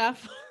good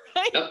stuff.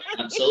 Right? Yep,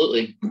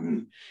 absolutely.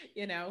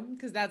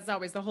 Because that's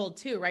always the hold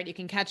too, right? You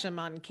can catch them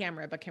on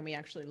camera, but can we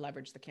actually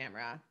leverage the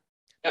camera?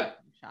 Yeah.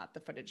 Shot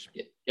the footage.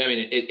 Yeah. I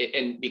mean,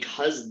 and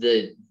because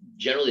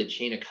generally the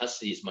chain of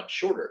custody is much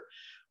shorter,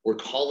 we're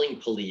calling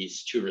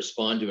police to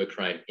respond to a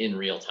crime in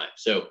real time.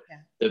 So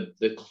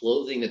the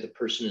clothing that the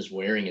person is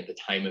wearing at the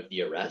time of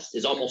the arrest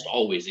is almost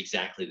always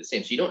exactly the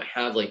same. So you don't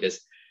have like this,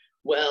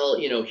 well,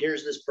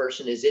 here's this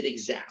person. Is it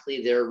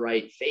exactly their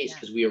right face?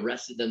 Because we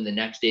arrested them the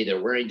next day.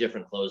 They're wearing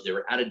different clothes. They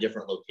were at a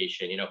different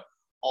location,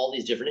 all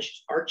these different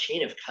issues. Our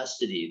chain of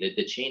custody,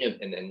 the chain of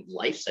and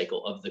life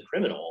cycle of the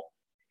criminal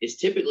is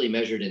typically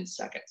measured in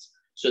seconds.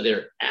 So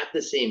they're at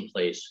the same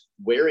place,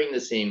 wearing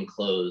the same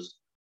clothes,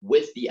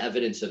 with the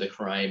evidence of the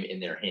crime in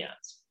their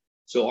hands.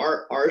 So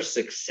our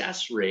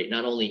success rate,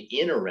 not only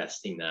in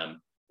arresting them,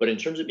 but in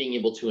terms of being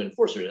able to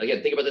enforce it.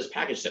 Again, think about this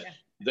package stuff.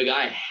 The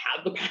guy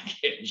had the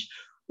package,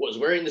 was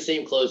wearing the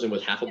same clothes, and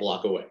was half a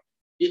block away.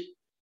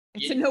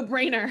 It's a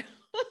no-brainer.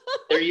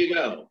 There you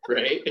go,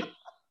 right?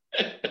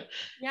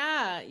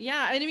 Yeah.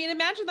 And I mean,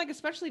 imagine like,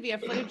 especially via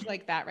footage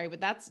like that, right? But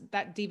that's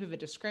that deep of a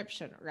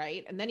description,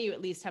 right? And then you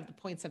at least have the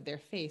points of their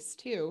face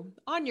too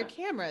on your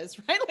cameras,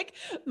 right? Like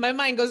my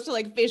mind goes to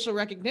like facial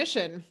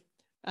recognition.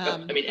 I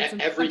mean,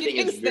 everything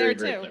is very,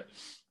 very clear.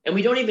 And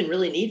we don't even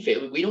really need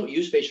we don't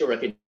use facial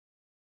recognition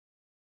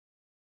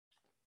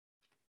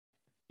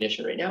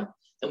right now.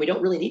 And we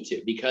don't really need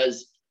to,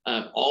 because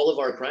all of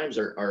our crimes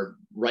are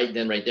right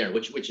then, right there,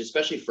 which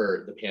especially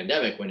for the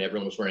pandemic, when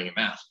everyone was wearing a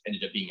mask,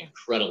 ended up being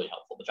incredibly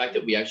helpful. The fact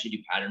that we actually do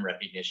pattern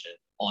recognition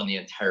on the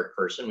entire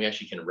person, we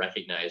actually can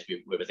recognize,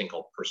 we have a thing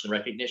called person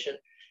recognition,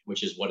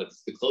 which is what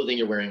is the clothing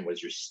you're wearing, what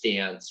is your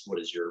stance, what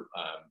is your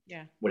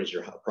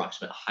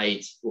approximate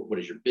height, what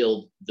is your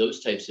build,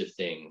 those types of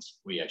things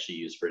we actually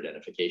use for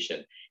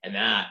identification. And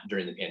that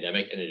during the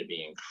pandemic ended up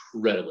being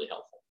incredibly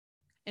helpful.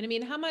 And I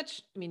mean,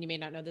 you may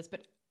not know this,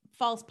 but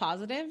false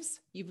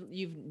positives,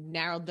 you've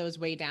narrowed those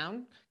way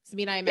down. So, I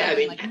mean, I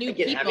imagine like new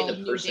people,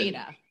 new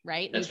data,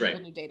 right? That's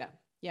right. New data.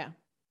 Yeah.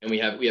 And we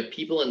have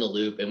people in the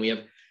loop, and we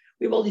have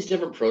all these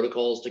different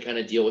protocols to kind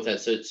of deal with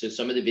that. So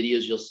some of the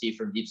videos you'll see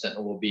from Deep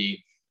Sentinel will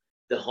be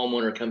the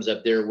homeowner comes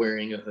up there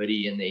wearing a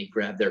hoodie and they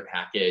grab their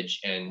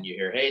package, and you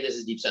hear, "Hey, this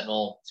is Deep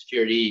Sentinel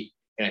security.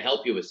 Can I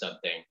help you with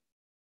something?"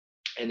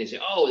 And they say,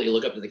 "Oh," they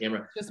look up to the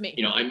camera. Just me.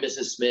 "I'm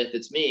Mrs. Smith.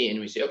 It's me."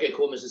 And we say, "Okay,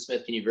 cool, Mrs.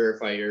 Smith. Can you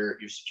verify your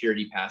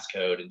security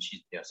passcode?" And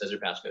she says her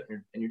passcode,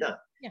 and you're done.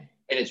 Yeah.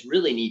 And it's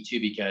really neat too,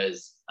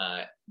 because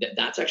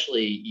that's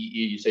actually,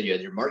 you said you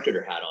had your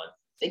marketer hat on.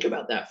 Think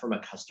about that from a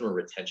customer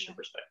retention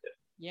perspective.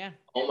 Yeah.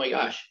 Oh my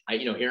gosh,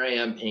 here I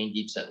am paying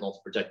Deep Sentinel to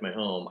protect my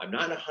home. I'm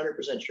not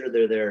 100% sure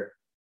they're there.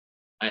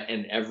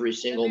 And every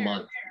single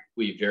month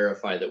we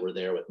verify that we're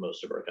there with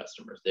most of our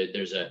customers.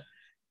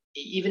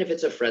 Even if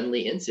it's a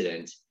friendly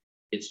incident,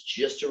 it's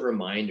just a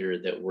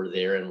reminder that we're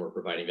there and we're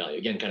providing value.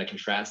 Again, kind of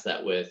contrast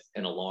that with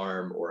an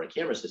alarm or a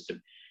camera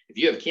system. If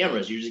you have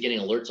cameras, you're just getting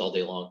alerts all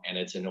day long, and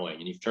it's annoying,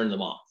 and you've turned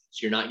them off.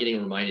 So you're not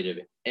getting reminded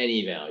of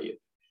any value.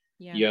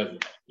 Yeah. You have,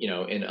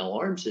 in an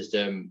alarm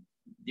system,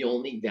 the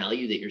only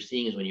value that you're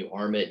seeing is when you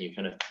arm it and you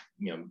kind of,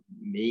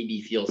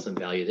 maybe feel some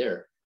value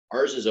there.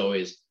 Ours is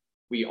always,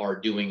 we are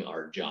doing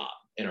our job,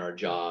 and our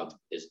job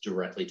is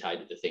directly tied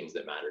to the things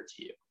that matter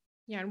to you.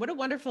 Yeah. And what a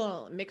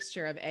wonderful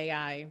mixture of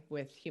AI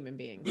with human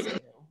beings too,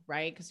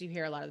 right? Because you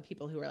hear a lot of the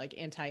people who are like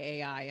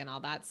anti-AI and all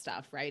that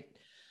stuff, right?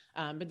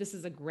 But this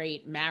is a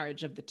great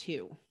marriage of the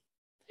two.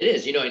 It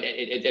is,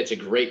 it's a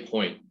great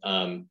point.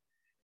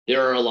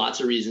 There are lots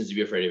of reasons to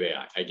be afraid of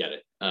AI. I get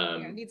it. Yeah,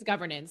 it needs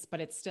governance, but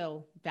it's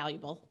still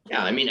valuable.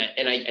 Yeah, I mean,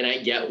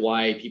 I get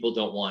why people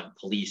don't want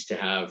police to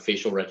have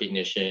facial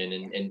recognition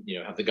and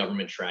have the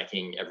government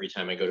tracking every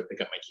time I go to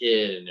pick up my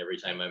kid and every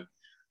time I'm,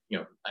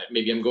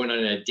 maybe I'm going on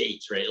a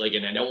date, right? Like,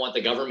 and I don't want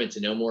the government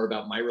to know more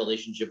about my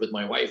relationship with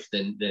my wife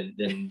than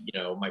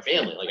my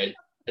family. Like,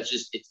 that's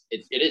just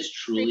it is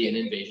truly an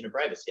invasion of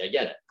privacy. I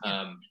get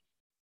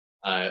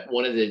it.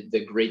 One of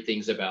the great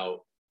things about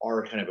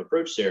our kind of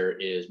approach there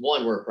is,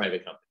 one, we're a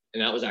private company.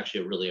 And that was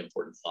actually a really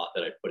important thought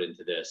that I put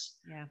into this.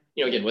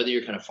 Yeah. Again, whether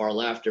you're kind of far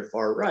left or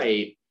far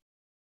right,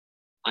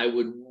 I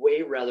would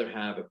way rather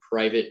have a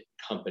private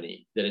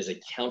company that is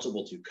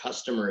accountable to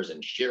customers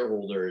and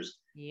shareholders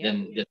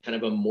than the kind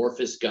of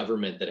amorphous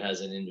government that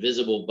has an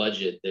invisible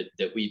budget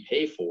that we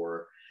pay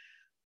for.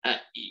 I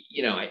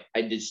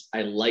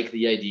like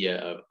the idea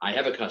of, I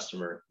have a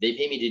customer, they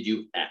pay me to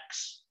do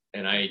X,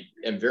 and I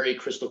am very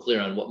crystal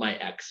clear on what my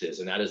X is,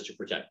 and that is to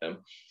protect them.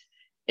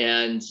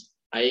 And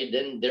I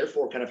then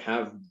therefore kind of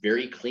have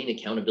very clean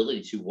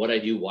accountability to what I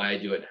do, why I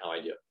do it, and how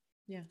I do it.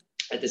 Yeah.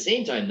 At the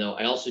same time, though,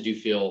 I also do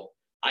feel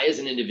I, as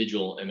an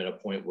individual, am at a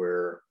point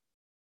where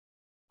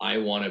I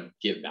want to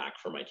give back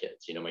for my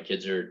kids. My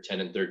kids are 10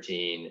 and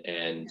 13,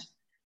 and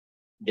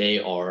they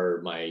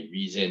are my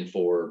reason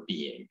for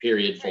being,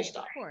 period, full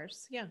stop. Of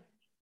course. Yeah.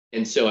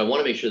 And so I want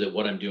to make sure that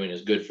what I'm doing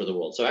is good for the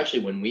world. So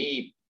actually, when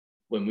we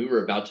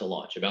were about to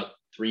launch, about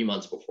 3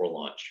 months before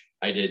launch,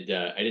 I did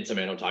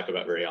something I don't talk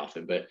about very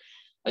often, but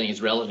I think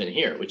it's relevant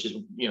here, which is,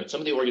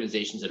 some of the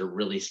organizations that are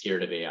really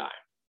scared of AI,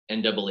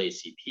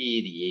 NAACP,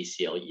 the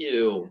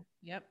ACLU.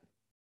 Yep.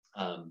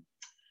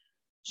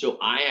 So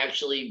I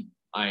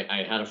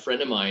had a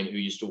friend of mine who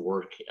used to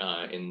work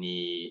in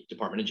the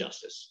Department of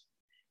Justice,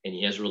 and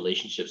he has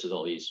relationships with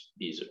all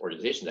these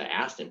organizations. I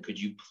asked him, could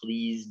you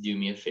please do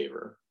me a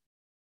favor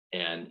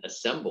and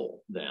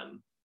assemble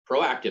them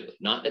proactively,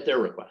 not at their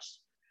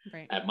request,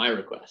 at my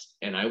request.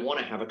 And I want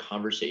to have a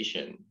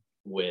conversation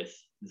with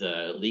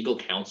the legal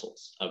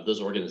counsels of those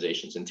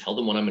organizations and tell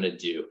them what I'm going to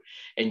do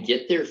and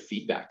get their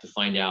feedback to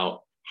find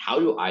out, how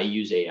do I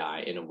use AI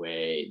in a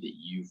way that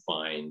you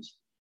find,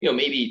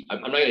 maybe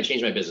I'm not going to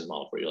change my business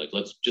model for you. Like,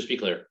 let's just be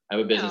clear. I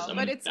have a business. No,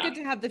 but it's good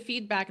to have the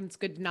feedback, and it's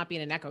good to not be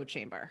in an echo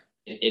chamber.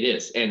 It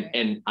is.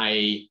 And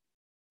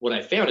what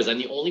I found is I'm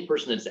the only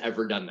person that's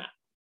ever done that,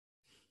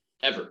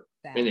 ever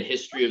in the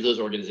history of those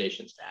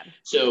organizations.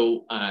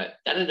 So that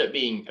ended up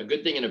being a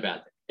good thing and a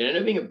bad thing. It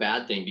ended up being a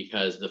bad thing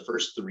because the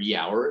first 3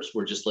 hours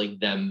were just like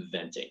them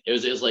venting. It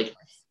was like,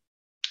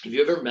 have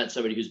you ever met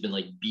somebody who's been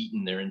like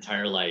beaten their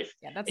entire life,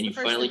 and you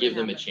finally give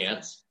them a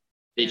chance?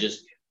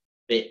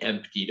 They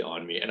emptied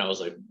on me, and I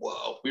was like,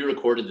 whoa. We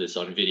recorded this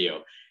on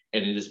video,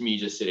 and it is me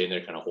just sitting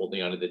there kind of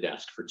holding onto the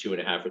desk for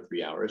 2.5 or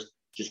 3 hours,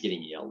 just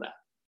getting yelled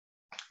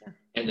at.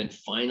 And then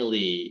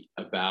finally,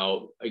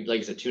 about, like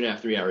I said, 2.5,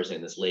 3 hours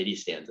in, this lady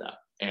stands up,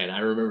 and I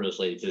remember this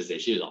lady to this day.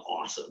 She was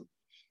awesome.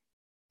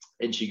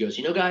 And she goes,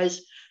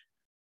 guys,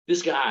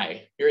 this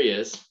guy, here he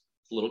is,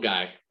 a little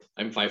guy.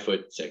 I'm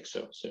 5'6",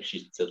 so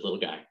she's a little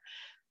guy.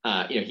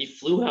 He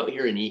flew out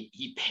here and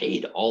he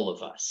paid all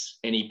of us,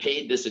 and he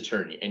paid this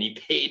attorney, and he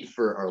paid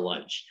for our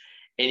lunch,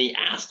 and he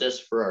asked us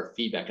for our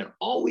feedback, and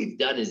all we've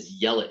done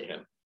is yell at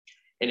him.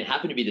 And it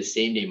happened to be the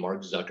same day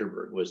Mark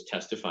Zuckerberg was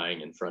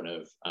testifying in front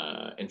of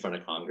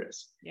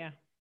Congress. Yeah.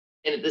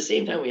 And at the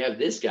same time, we have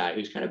this guy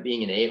who's kind of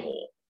being an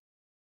a-hole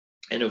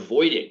and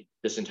avoiding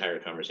this entire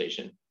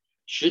conversation.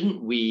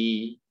 Shouldn't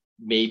we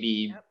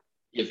maybe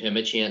give him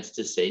a chance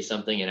to say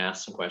something and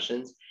ask some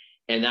questions?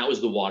 And that was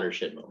the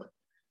watershed moment.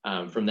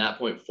 From that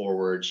point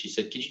forward, she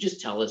said, could you just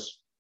tell us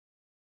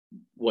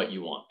what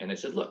you want? And I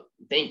said, look,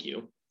 thank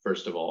you,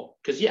 first of all,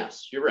 because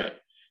yes, you're right.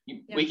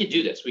 We could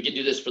do this. We could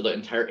do this for the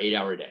entire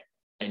 8-hour day,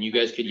 and you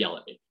guys could yell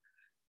at me,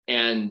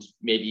 and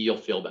maybe you'll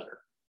feel better.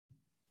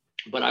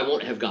 But I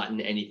won't have gotten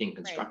anything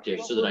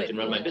constructive so that I can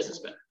run my business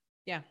better.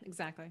 Yeah,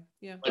 exactly.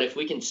 Yeah. But if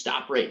we can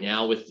stop right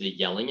now with the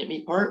yelling at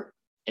me part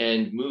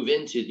and move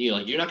into,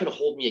 you're not going to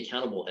hold me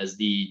accountable as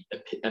the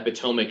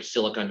epitomic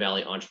Silicon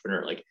Valley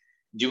entrepreneur. Like,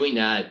 doing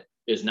that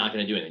is not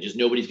going to do anything. Just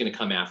nobody's going to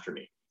come after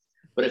me.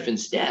 But if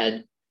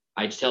instead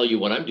I tell you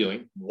what I'm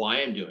doing,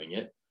 why I'm doing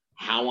it,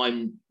 how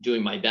I'm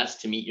doing my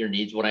best to meet your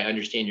needs, what I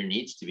understand your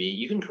needs to be,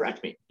 you can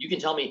correct me. You can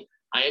tell me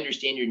I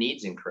understand your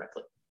needs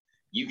incorrectly.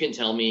 You can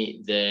tell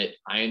me that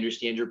I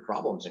understand your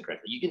problems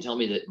incorrectly. You can tell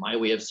me that my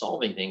way of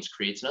solving things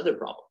creates another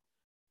problem.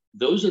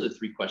 Those are the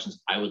 3 questions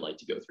I would like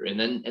to go through. And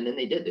then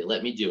they did. They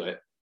let me do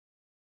it.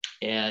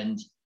 And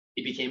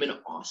it became an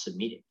awesome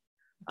meeting.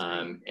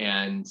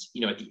 And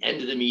at the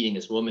end of the meeting,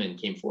 this woman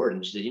came forward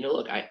and she said,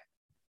 look, I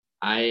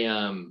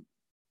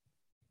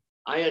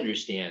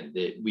understand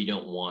that we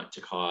don't want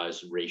to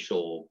cause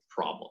racial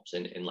problems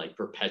and like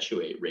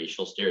perpetuate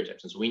racial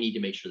stereotypes. And so we need to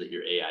make sure that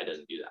your AI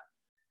doesn't do that.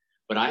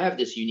 But I have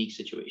this unique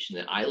situation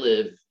that I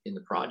live in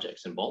the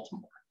projects in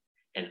Baltimore,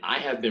 and I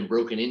have been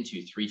broken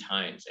into 3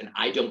 times, and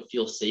I don't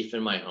feel safe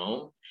in my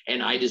home,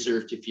 and I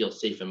deserve to feel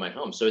safe in my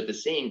home. So at the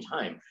same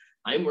time,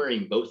 I'm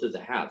wearing both of the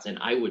hats, and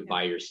I would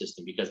buy your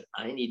system because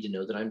I need to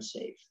know that I'm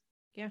safe.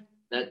 Yeah.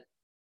 That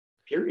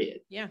period.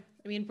 Yeah.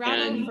 I mean,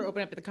 bravo for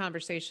opening up the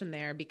conversation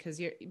there, because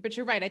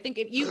you're right. I think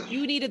if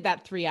you needed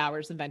that 3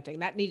 hours of venting,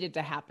 that needed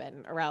to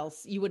happen, or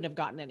else you wouldn't have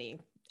gotten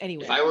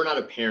anywhere. If I were not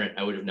a parent,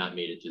 I would have not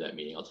made it through that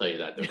meeting. I'll tell you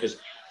that, though, because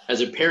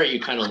as a parent, you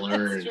kind of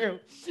learn to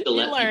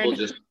let people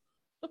just,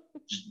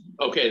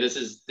 okay, this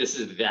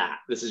is that.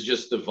 This is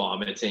just the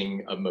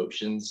vomiting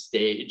emotions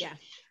stage. Yeah.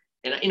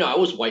 And I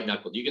was white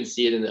knuckled. You can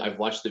see it I've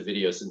watched the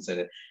video since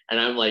then, and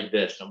I'm like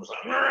this. I was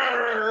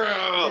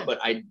like, but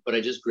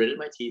I just gritted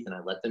my teeth and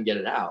I let them get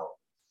it out,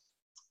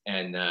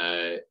 and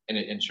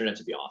it turned out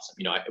to be awesome.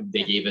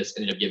 They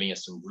ended up giving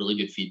us some really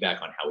good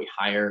feedback on how we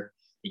hire.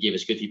 They gave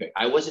us good feedback.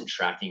 I wasn't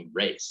tracking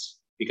race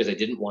because I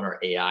didn't want our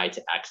AI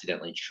to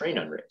accidentally train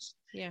on race.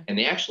 Yeah. And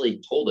they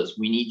actually told us,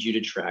 we need you to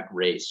track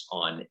race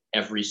on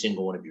every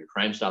single one of your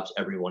crime stops,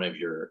 every one of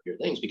your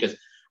things, because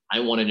I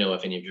want to know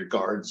if any of your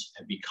guards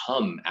have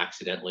become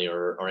accidentally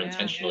or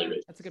intentionally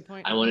racist. That's a good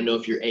point. I want to know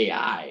if your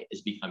AI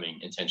is becoming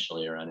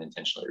intentionally or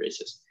unintentionally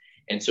racist.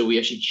 And so we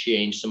actually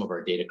changed some of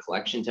our data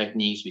collection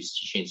techniques. We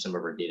changed some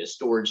of our data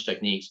storage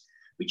techniques.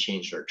 We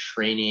changed our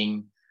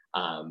training.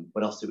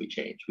 What else did we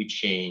change? We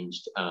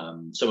changed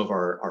some of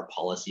our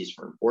policies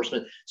for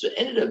enforcement. So it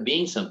ended up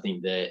being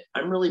something that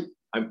I'm really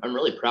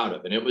proud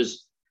of. And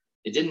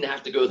it didn't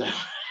have to go that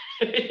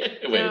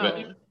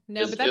way.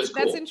 No, but that's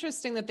cool. That's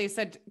interesting that they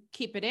said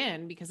keep it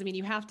in, because I mean,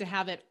 you have to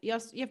have it. You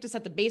have to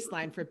set the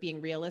baseline for it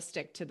being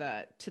realistic to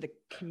the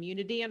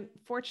community.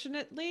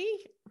 Unfortunately,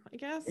 I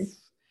guess,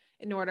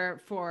 in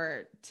order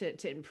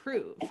to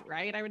improve,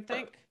 right? I would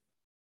think.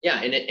 Yeah,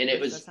 and it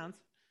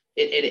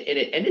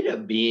ended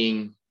up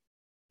being.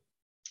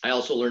 I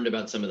also learned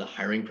about some of the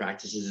hiring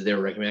practices that they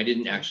were recommending. I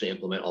didn't actually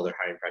implement all their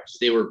hiring practices.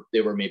 They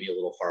were maybe a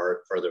little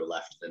further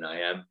left than I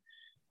am.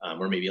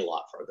 Or maybe a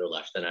lot farther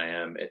left than I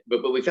am.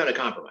 But we found a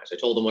compromise. I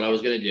told them what I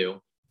was going to do,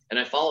 and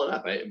I followed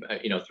up. I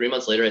 3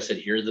 months later, I said,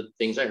 here are the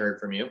things I heard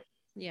from you.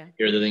 Yeah.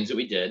 Here are the things that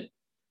we did.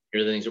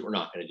 Here are the things that we're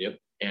not going to do.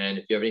 And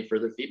if you have any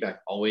further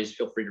feedback, always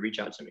feel free to reach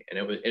out to me. And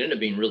it ended up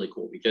being really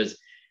cool because,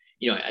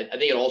 I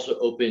think it also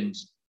opened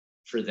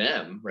for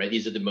them, right?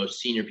 These are the most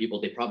senior people.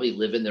 They probably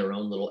live in their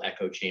own little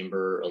echo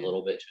chamber a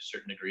little bit to a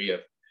certain degree of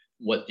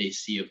what they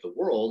see of the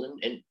world.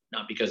 And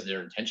not because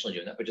they're intentionally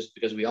doing that, but just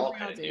because we all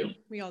kind of do.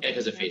 And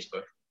because of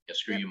Facebook.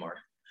 Screw you, Mark.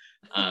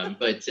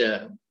 But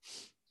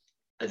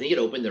I think it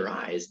opened their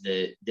eyes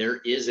that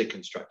there is a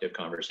constructive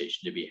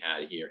conversation to be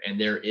had here,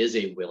 and there is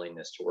a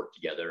willingness to work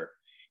together,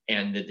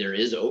 and that there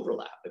is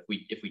overlap. If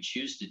we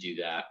choose to do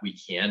that, we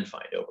can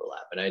find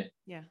overlap. And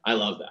I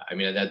love that. I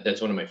mean, that's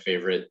one of my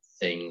favorite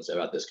things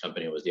about this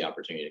company was the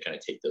opportunity to kind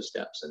of take those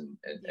steps and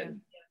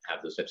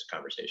have those types of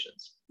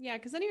conversations. Yeah,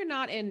 because then you're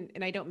not in,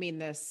 and I don't mean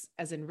this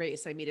as in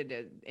race, I mean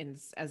it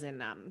as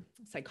in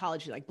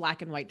psychology, like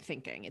black and white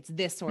thinking. It's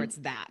this or it's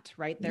that,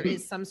 right? There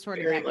is some sort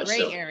of that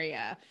gray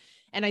area.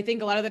 And I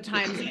think a lot of the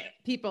times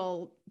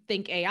people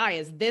think AI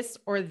is this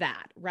or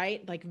that,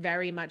 right? Like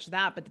very much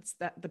that, but it's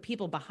the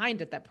people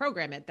behind it that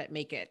program it that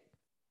make it.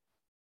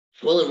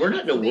 Well, and we're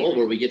not in a world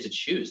where we get to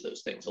choose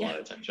those things a lot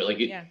of times. So like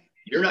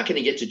you're not going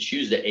to get to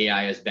choose that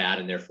AI is bad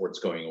and therefore it's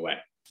going away.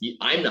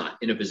 I'm not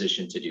in a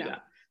position to do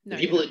that. The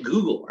people at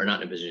Google are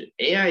not in a position.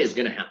 AI is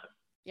going to happen.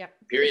 Yeah.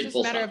 Period. It's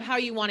just a matter of how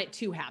you want it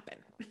to happen.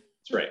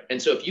 That's right. And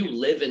so if you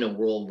live in a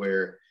world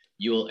where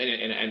you will,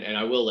 and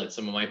I will let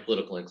some of my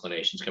political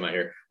inclinations come out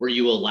here, where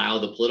you allow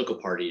the political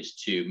parties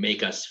to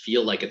make us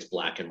feel like it's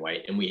black and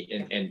white,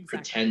 and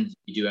pretend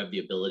you do have the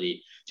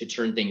ability to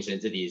turn things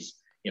into these,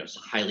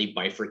 highly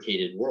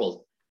bifurcated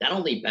worlds, that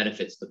only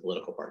benefits the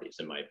political parties,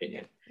 in my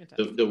opinion.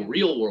 The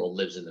real world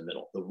lives in the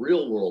middle. The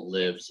real world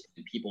lives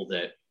in people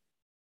that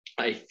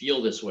I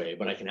feel this way,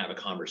 but I can have a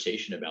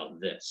conversation about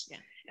this. Yeah.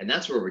 And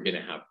that's where we're going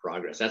to have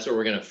progress. That's where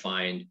we're going to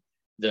find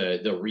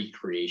the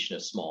recreation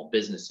of small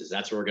businesses.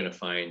 That's where we're going to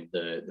find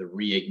the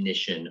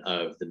reignition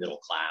of the middle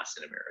class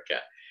in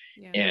America.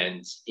 Yeah.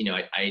 And,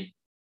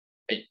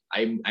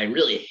 I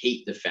really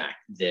hate the fact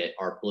that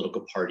our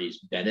political parties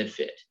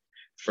benefit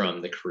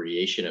from the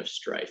creation of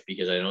strife,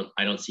 because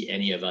I don't see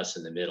any of us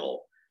in the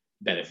middle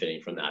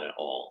benefiting from that at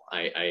all.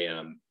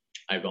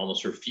 I've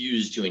almost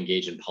refused to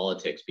engage in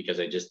politics because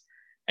I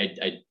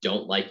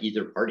don't like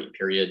either party,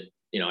 period.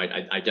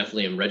 I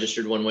definitely am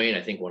registered one way, and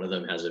I think one of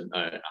them has a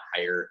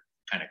higher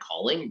kind of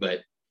calling, but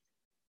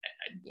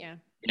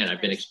and I've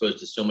been exposed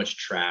to so much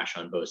trash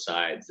on both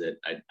sides that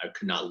I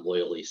could not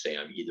loyally say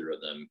I'm either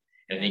of them.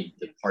 And I think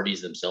the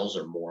parties themselves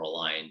are more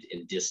aligned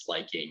in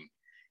disliking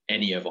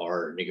any of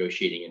our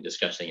negotiating and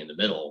discussing in the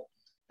middle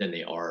than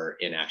they are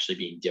in actually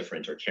being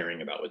different or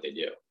caring about what they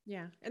do.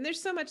 Yeah. And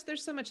there's so much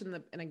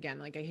and again,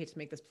 like I hate to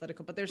make this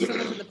political, but there's so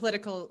much in the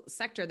political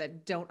sector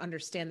that don't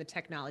understand the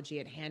technology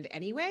at hand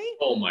anyway.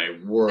 Oh my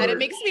word. And it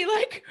makes me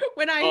like,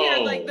 when I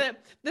hear like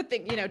the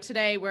thing,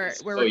 today we're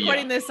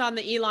recording this on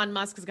the Elon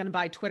Musk is going to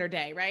buy Twitter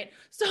day. Right.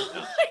 So,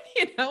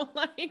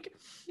 like,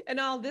 and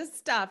all this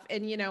stuff.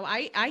 And,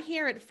 I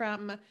hear it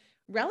from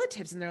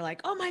relatives and they're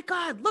like, oh my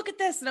God, look at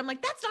this. And I'm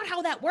like, that's not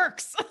how that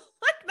works.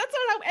 Like, that's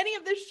not how any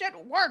of this shit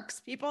works.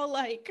 People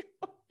like,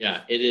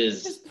 yeah, it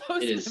is.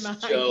 It is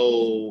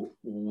so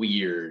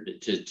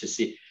weird to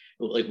see.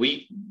 Like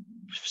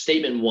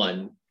statement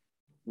one,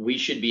 we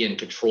should be in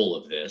control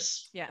of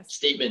this. Yes.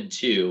 Statement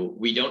two,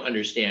 we don't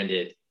understand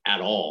it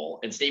at all.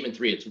 And statement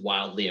three, it's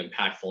wildly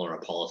impactful and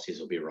our policies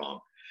will be wrong.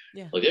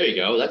 Yeah. Well, there you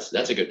go.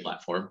 That's a good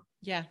platform.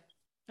 Yeah.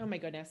 Oh my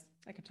goodness.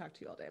 I could talk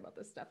to you all day about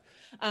this stuff.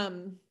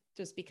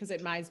 Just because it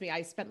reminds me,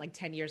 I spent like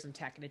 10 years in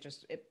tech and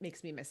it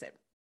makes me miss it.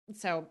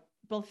 So,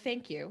 well,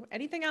 thank you.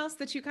 Anything else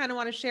that you kind of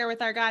want to share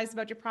with our guys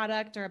about your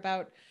product or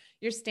about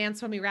your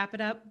stance when we wrap it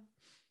up?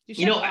 I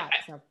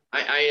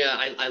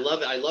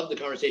love it. I love the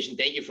conversation.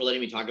 Thank you for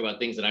letting me talk about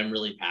things that I'm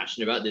really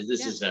passionate about. This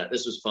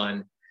was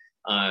fun.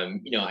 I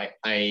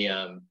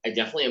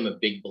definitely am a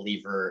big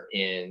believer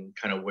in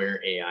kind of where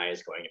AI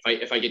is going.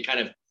 If I could kind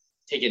of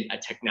take a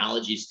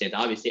technology stint,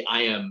 obviously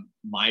I am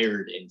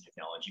mired in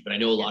technology, but I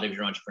know a lot of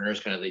your entrepreneurs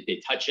kind of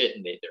they touch it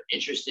and they're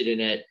interested in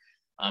it,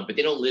 but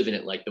they don't live in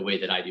it like the way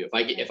that I do.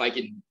 If I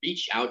could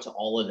reach out to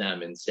all of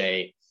them and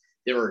say,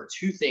 there are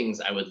two things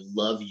I would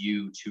love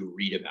you to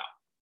read about.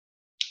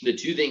 The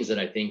two things that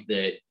I think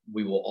that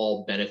we will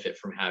all benefit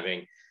from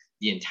having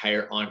the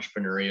entire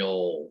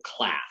entrepreneurial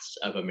class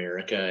of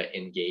America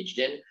engaged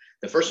in.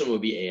 The first one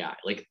would be AI.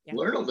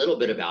 Learn a little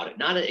bit about it.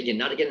 Not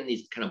again in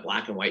these kind of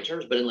black and white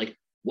terms, but in like,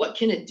 what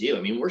can it do?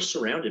 I mean, we're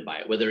surrounded by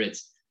it, whether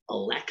it's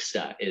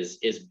Alexa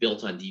is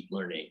built on deep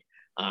learning.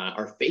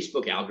 Our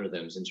Facebook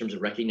algorithms in terms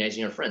of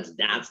recognizing our friends,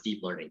 that's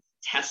deep learning.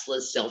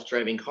 Tesla's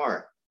self-driving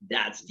car,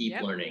 that's deep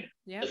learning.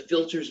 The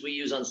filters we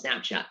use on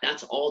Snapchat,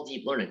 that's all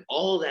deep learning.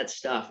 All of that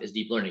stuff is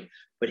deep learning.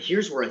 But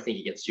here's where I think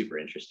it gets super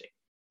interesting.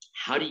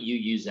 How do you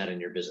use that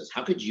in your business?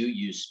 How could you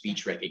use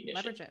speech recognition?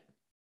 Leverage it.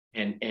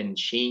 And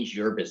change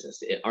your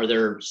business? Are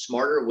there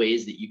smarter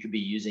ways that you could be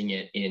using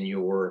it in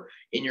your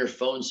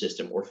phone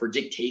system or for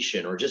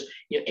dictation or just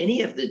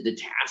any of the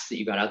tasks that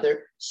you got out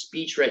there?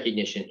 Speech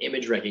recognition,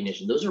 image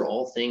recognition, those are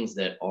all things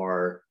that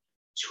are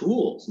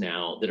tools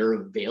now that are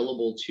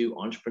available to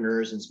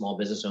entrepreneurs and small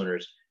business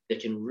owners that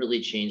can really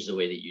change the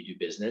way that you do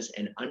business.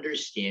 And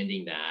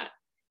understanding that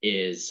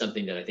is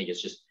something that I think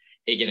is just,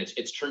 again,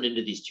 it's turned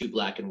into these two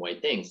black and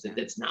white things.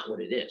 That's not what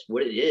it is.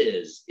 What it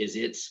is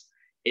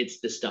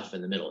it's the stuff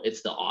in the middle.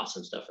 It's the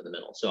awesome stuff in the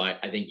middle. So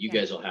I think you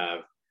guys will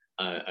have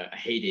a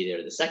heyday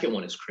there. The second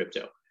one is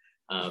crypto.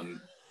 And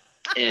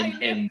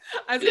I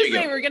was going to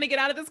say, we're going to get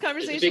out of this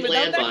conversation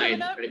without that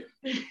coming up.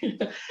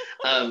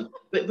 Right?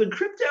 But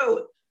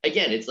crypto,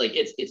 again, it's like,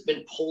 it's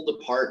been pulled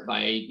apart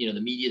by, the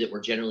media that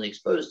we're generally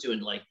exposed to,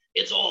 and like,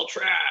 it's all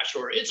trash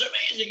or it's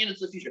amazing and it's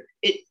the future.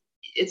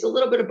 It's a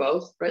little bit of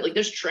both, right? Like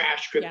there's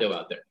trash crypto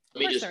out there.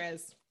 Of course there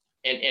is.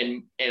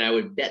 And I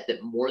would bet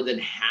that more than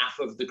half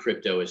of the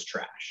crypto is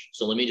trash.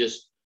 So let me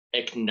just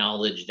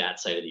acknowledge that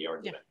side of the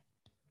argument.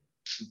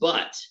 Yeah.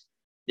 But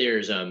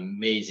there's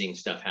amazing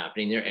stuff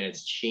happening there, and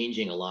it's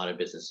changing a lot of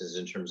businesses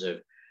in terms of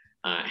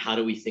how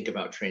do we think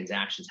about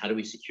transactions? How do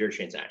we secure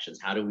transactions?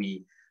 How do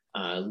we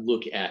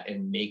look at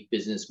and make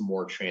business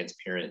more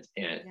transparent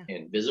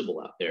and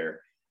visible out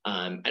there?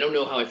 I don't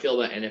know how I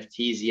feel about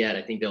NFTs yet.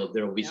 I think there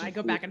will be some I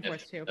go back and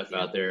forth too. Stuff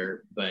out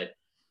there, but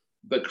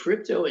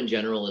crypto in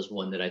general is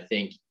one that I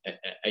think,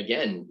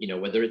 again,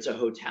 whether it's a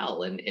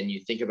hotel and you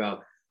think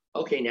about,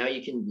 okay, now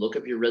you can look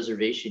up your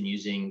reservation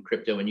using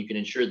crypto and you can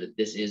ensure that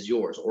this is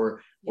yours,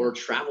 or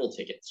travel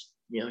tickets.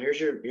 Here's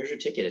your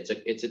ticket.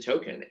 It's a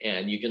token,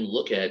 and you can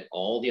look at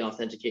all the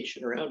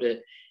authentication around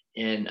it,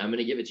 and I'm going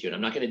to give it to you. And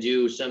I'm not going to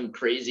do some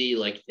crazy,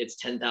 like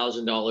it's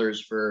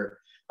 $10,000 for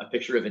a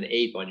picture of an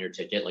ape on your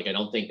ticket. Like, I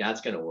don't think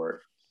that's going to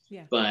work.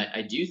 Yeah. But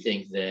I do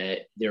think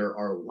that there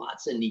are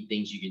lots of neat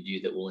things you can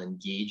do that will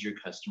engage your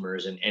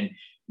customers, and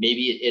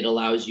maybe it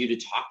allows you to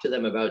talk to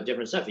them about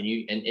different stuff. And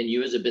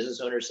you as a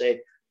business owner say,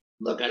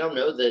 look, I don't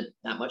know that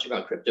much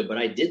about crypto, but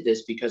I did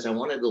this because I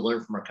wanted to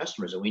learn from our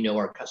customers, and we know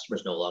our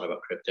customers know a lot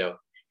about crypto.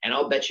 And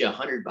I'll bet you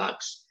 $100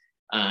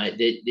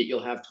 that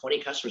you'll have 20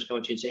 customers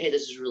come to you and say, hey,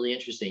 this is really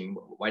interesting.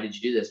 Why did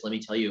you do this? Let me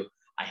tell you,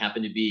 I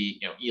happen to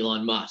be,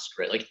 Elon Musk,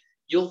 right? Like,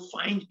 you'll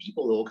find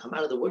people that will come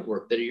out of the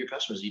woodwork that are your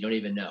customers you don't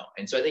even know.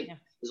 And so I think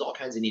there's all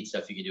kinds of neat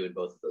stuff you can do in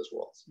both of those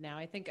worlds. No,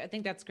 I think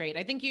that's great.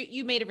 I think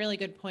you made a really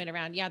good point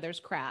around, there's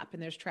crap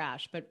and there's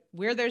trash, but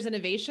where there's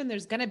innovation,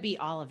 there's going to be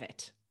all of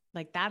it.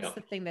 Like, that's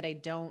the thing that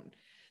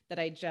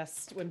I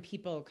just, when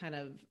people kind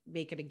of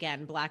make it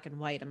again, black and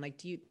white, I'm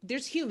like,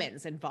 there's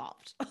humans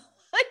involved.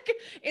 Like,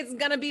 it's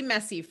going to be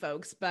messy,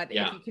 folks, but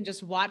if you can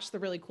just watch the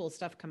really cool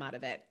stuff come out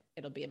of it,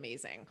 it'll be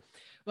amazing.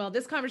 Well,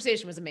 this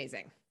conversation was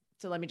amazing.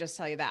 So let me just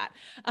tell you that.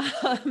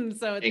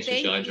 So thanks,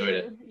 Michelle. I enjoyed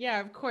it.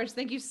 Yeah, of course.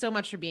 Thank you so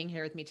much for being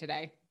here with me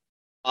today.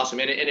 Awesome.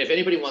 And if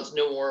anybody wants to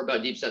know more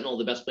about Deep Sentinel,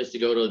 the best place to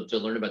go to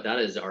learn about that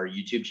is our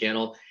YouTube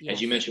channel. Yes.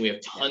 As you mentioned, we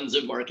have tons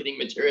of marketing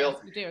material.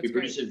 Yes, we do. We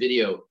produce a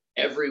video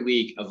every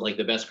week of like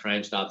the best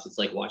crime stops. It's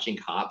like watching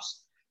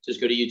cops.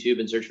 Just go to YouTube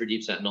and search for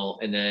Deep Sentinel.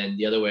 And then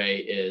the other way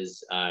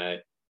is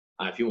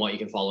if you want, you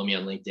can follow me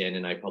on LinkedIn,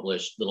 and I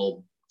publish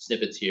little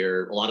snippets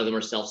here. A lot of them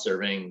are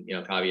self-serving,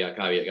 caveat.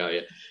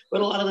 But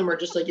a lot of them are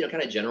just like,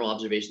 kind of general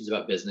observations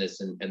about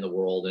business and the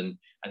world. And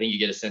I think you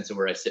get a sense of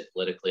where I sit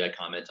politically. I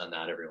comment on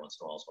that every once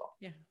in a while as well.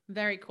 Yeah.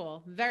 Very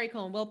cool. Very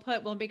cool. And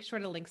we'll make sure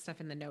to link stuff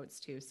in the notes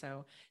too.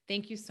 So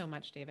thank you so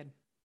much, David.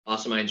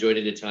 Awesome. I enjoyed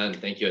it a ton.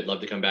 Thank you. I'd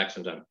love to come back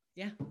sometime.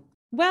 Yeah.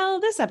 Well,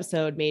 this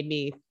episode made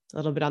me a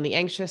little bit on the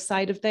anxious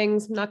side of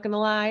things. I'm not going to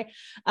lie.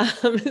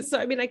 So,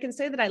 I mean, I can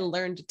say that I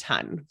learned a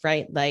ton,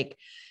 right? Like,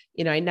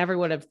 I never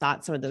would have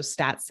thought some of those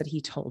stats that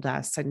he told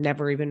us. I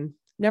never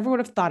would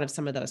have thought of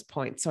some of those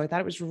points. So I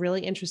thought it was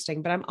really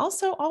interesting, but I'm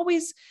also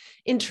always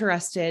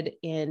interested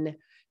in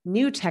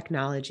new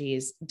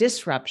technologies,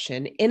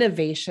 disruption,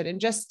 innovation,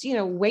 and just,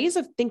 ways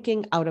of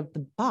thinking out of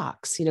the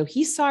box.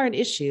 He saw an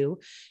issue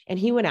and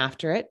he went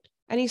after it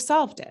and he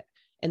solved it.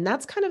 And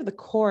that's kind of the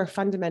core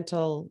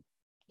fundamental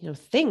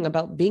thing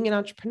about being an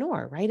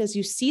entrepreneur, right? As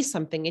you see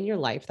something in your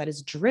life that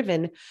is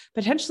driven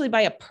potentially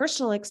by a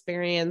personal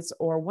experience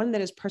or one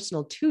that is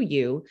personal to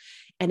you,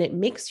 and it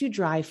makes you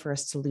drive for a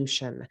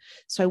solution.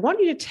 So I want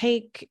you to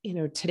take,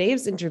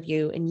 today's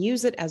interview and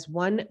use it as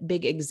one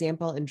big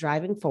example and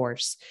driving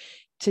force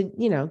to,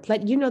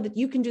 let you know that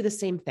you can do the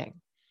same thing.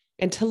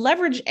 And to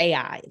leverage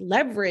AI,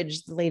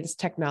 leverage the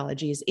latest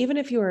technologies, even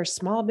if you are a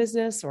small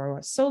business or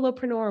a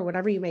solopreneur or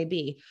whatever you may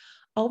be,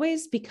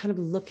 always be kind of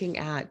looking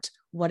at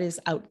what is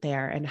out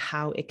there and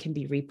how it can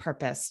be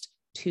repurposed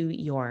to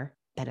your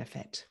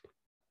benefit.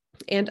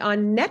 And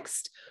on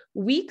next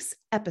week's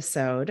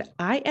episode,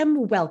 I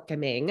am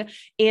welcoming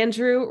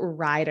Andrew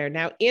Ryder.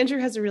 Now, Andrew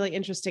has a really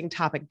interesting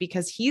topic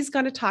because he's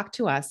going to talk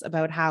to us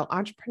about how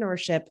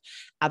entrepreneurship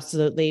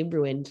absolutely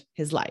ruined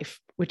his life,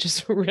 which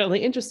is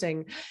really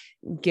interesting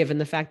given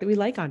the fact that we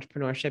like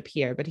entrepreneurship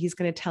here. But he's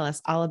going to tell us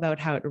all about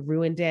how it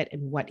ruined it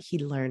and what he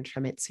learned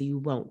from it, so you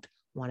won't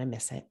want to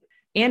miss it.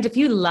 And if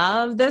you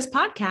love this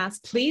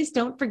podcast, please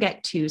don't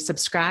forget to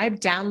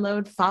subscribe,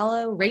 download,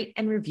 follow, rate,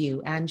 and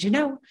review. And,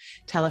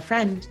 tell a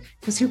friend,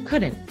 because who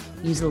couldn't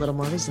use a little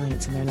more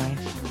resilience in their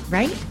life,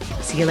 right?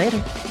 See you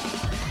later.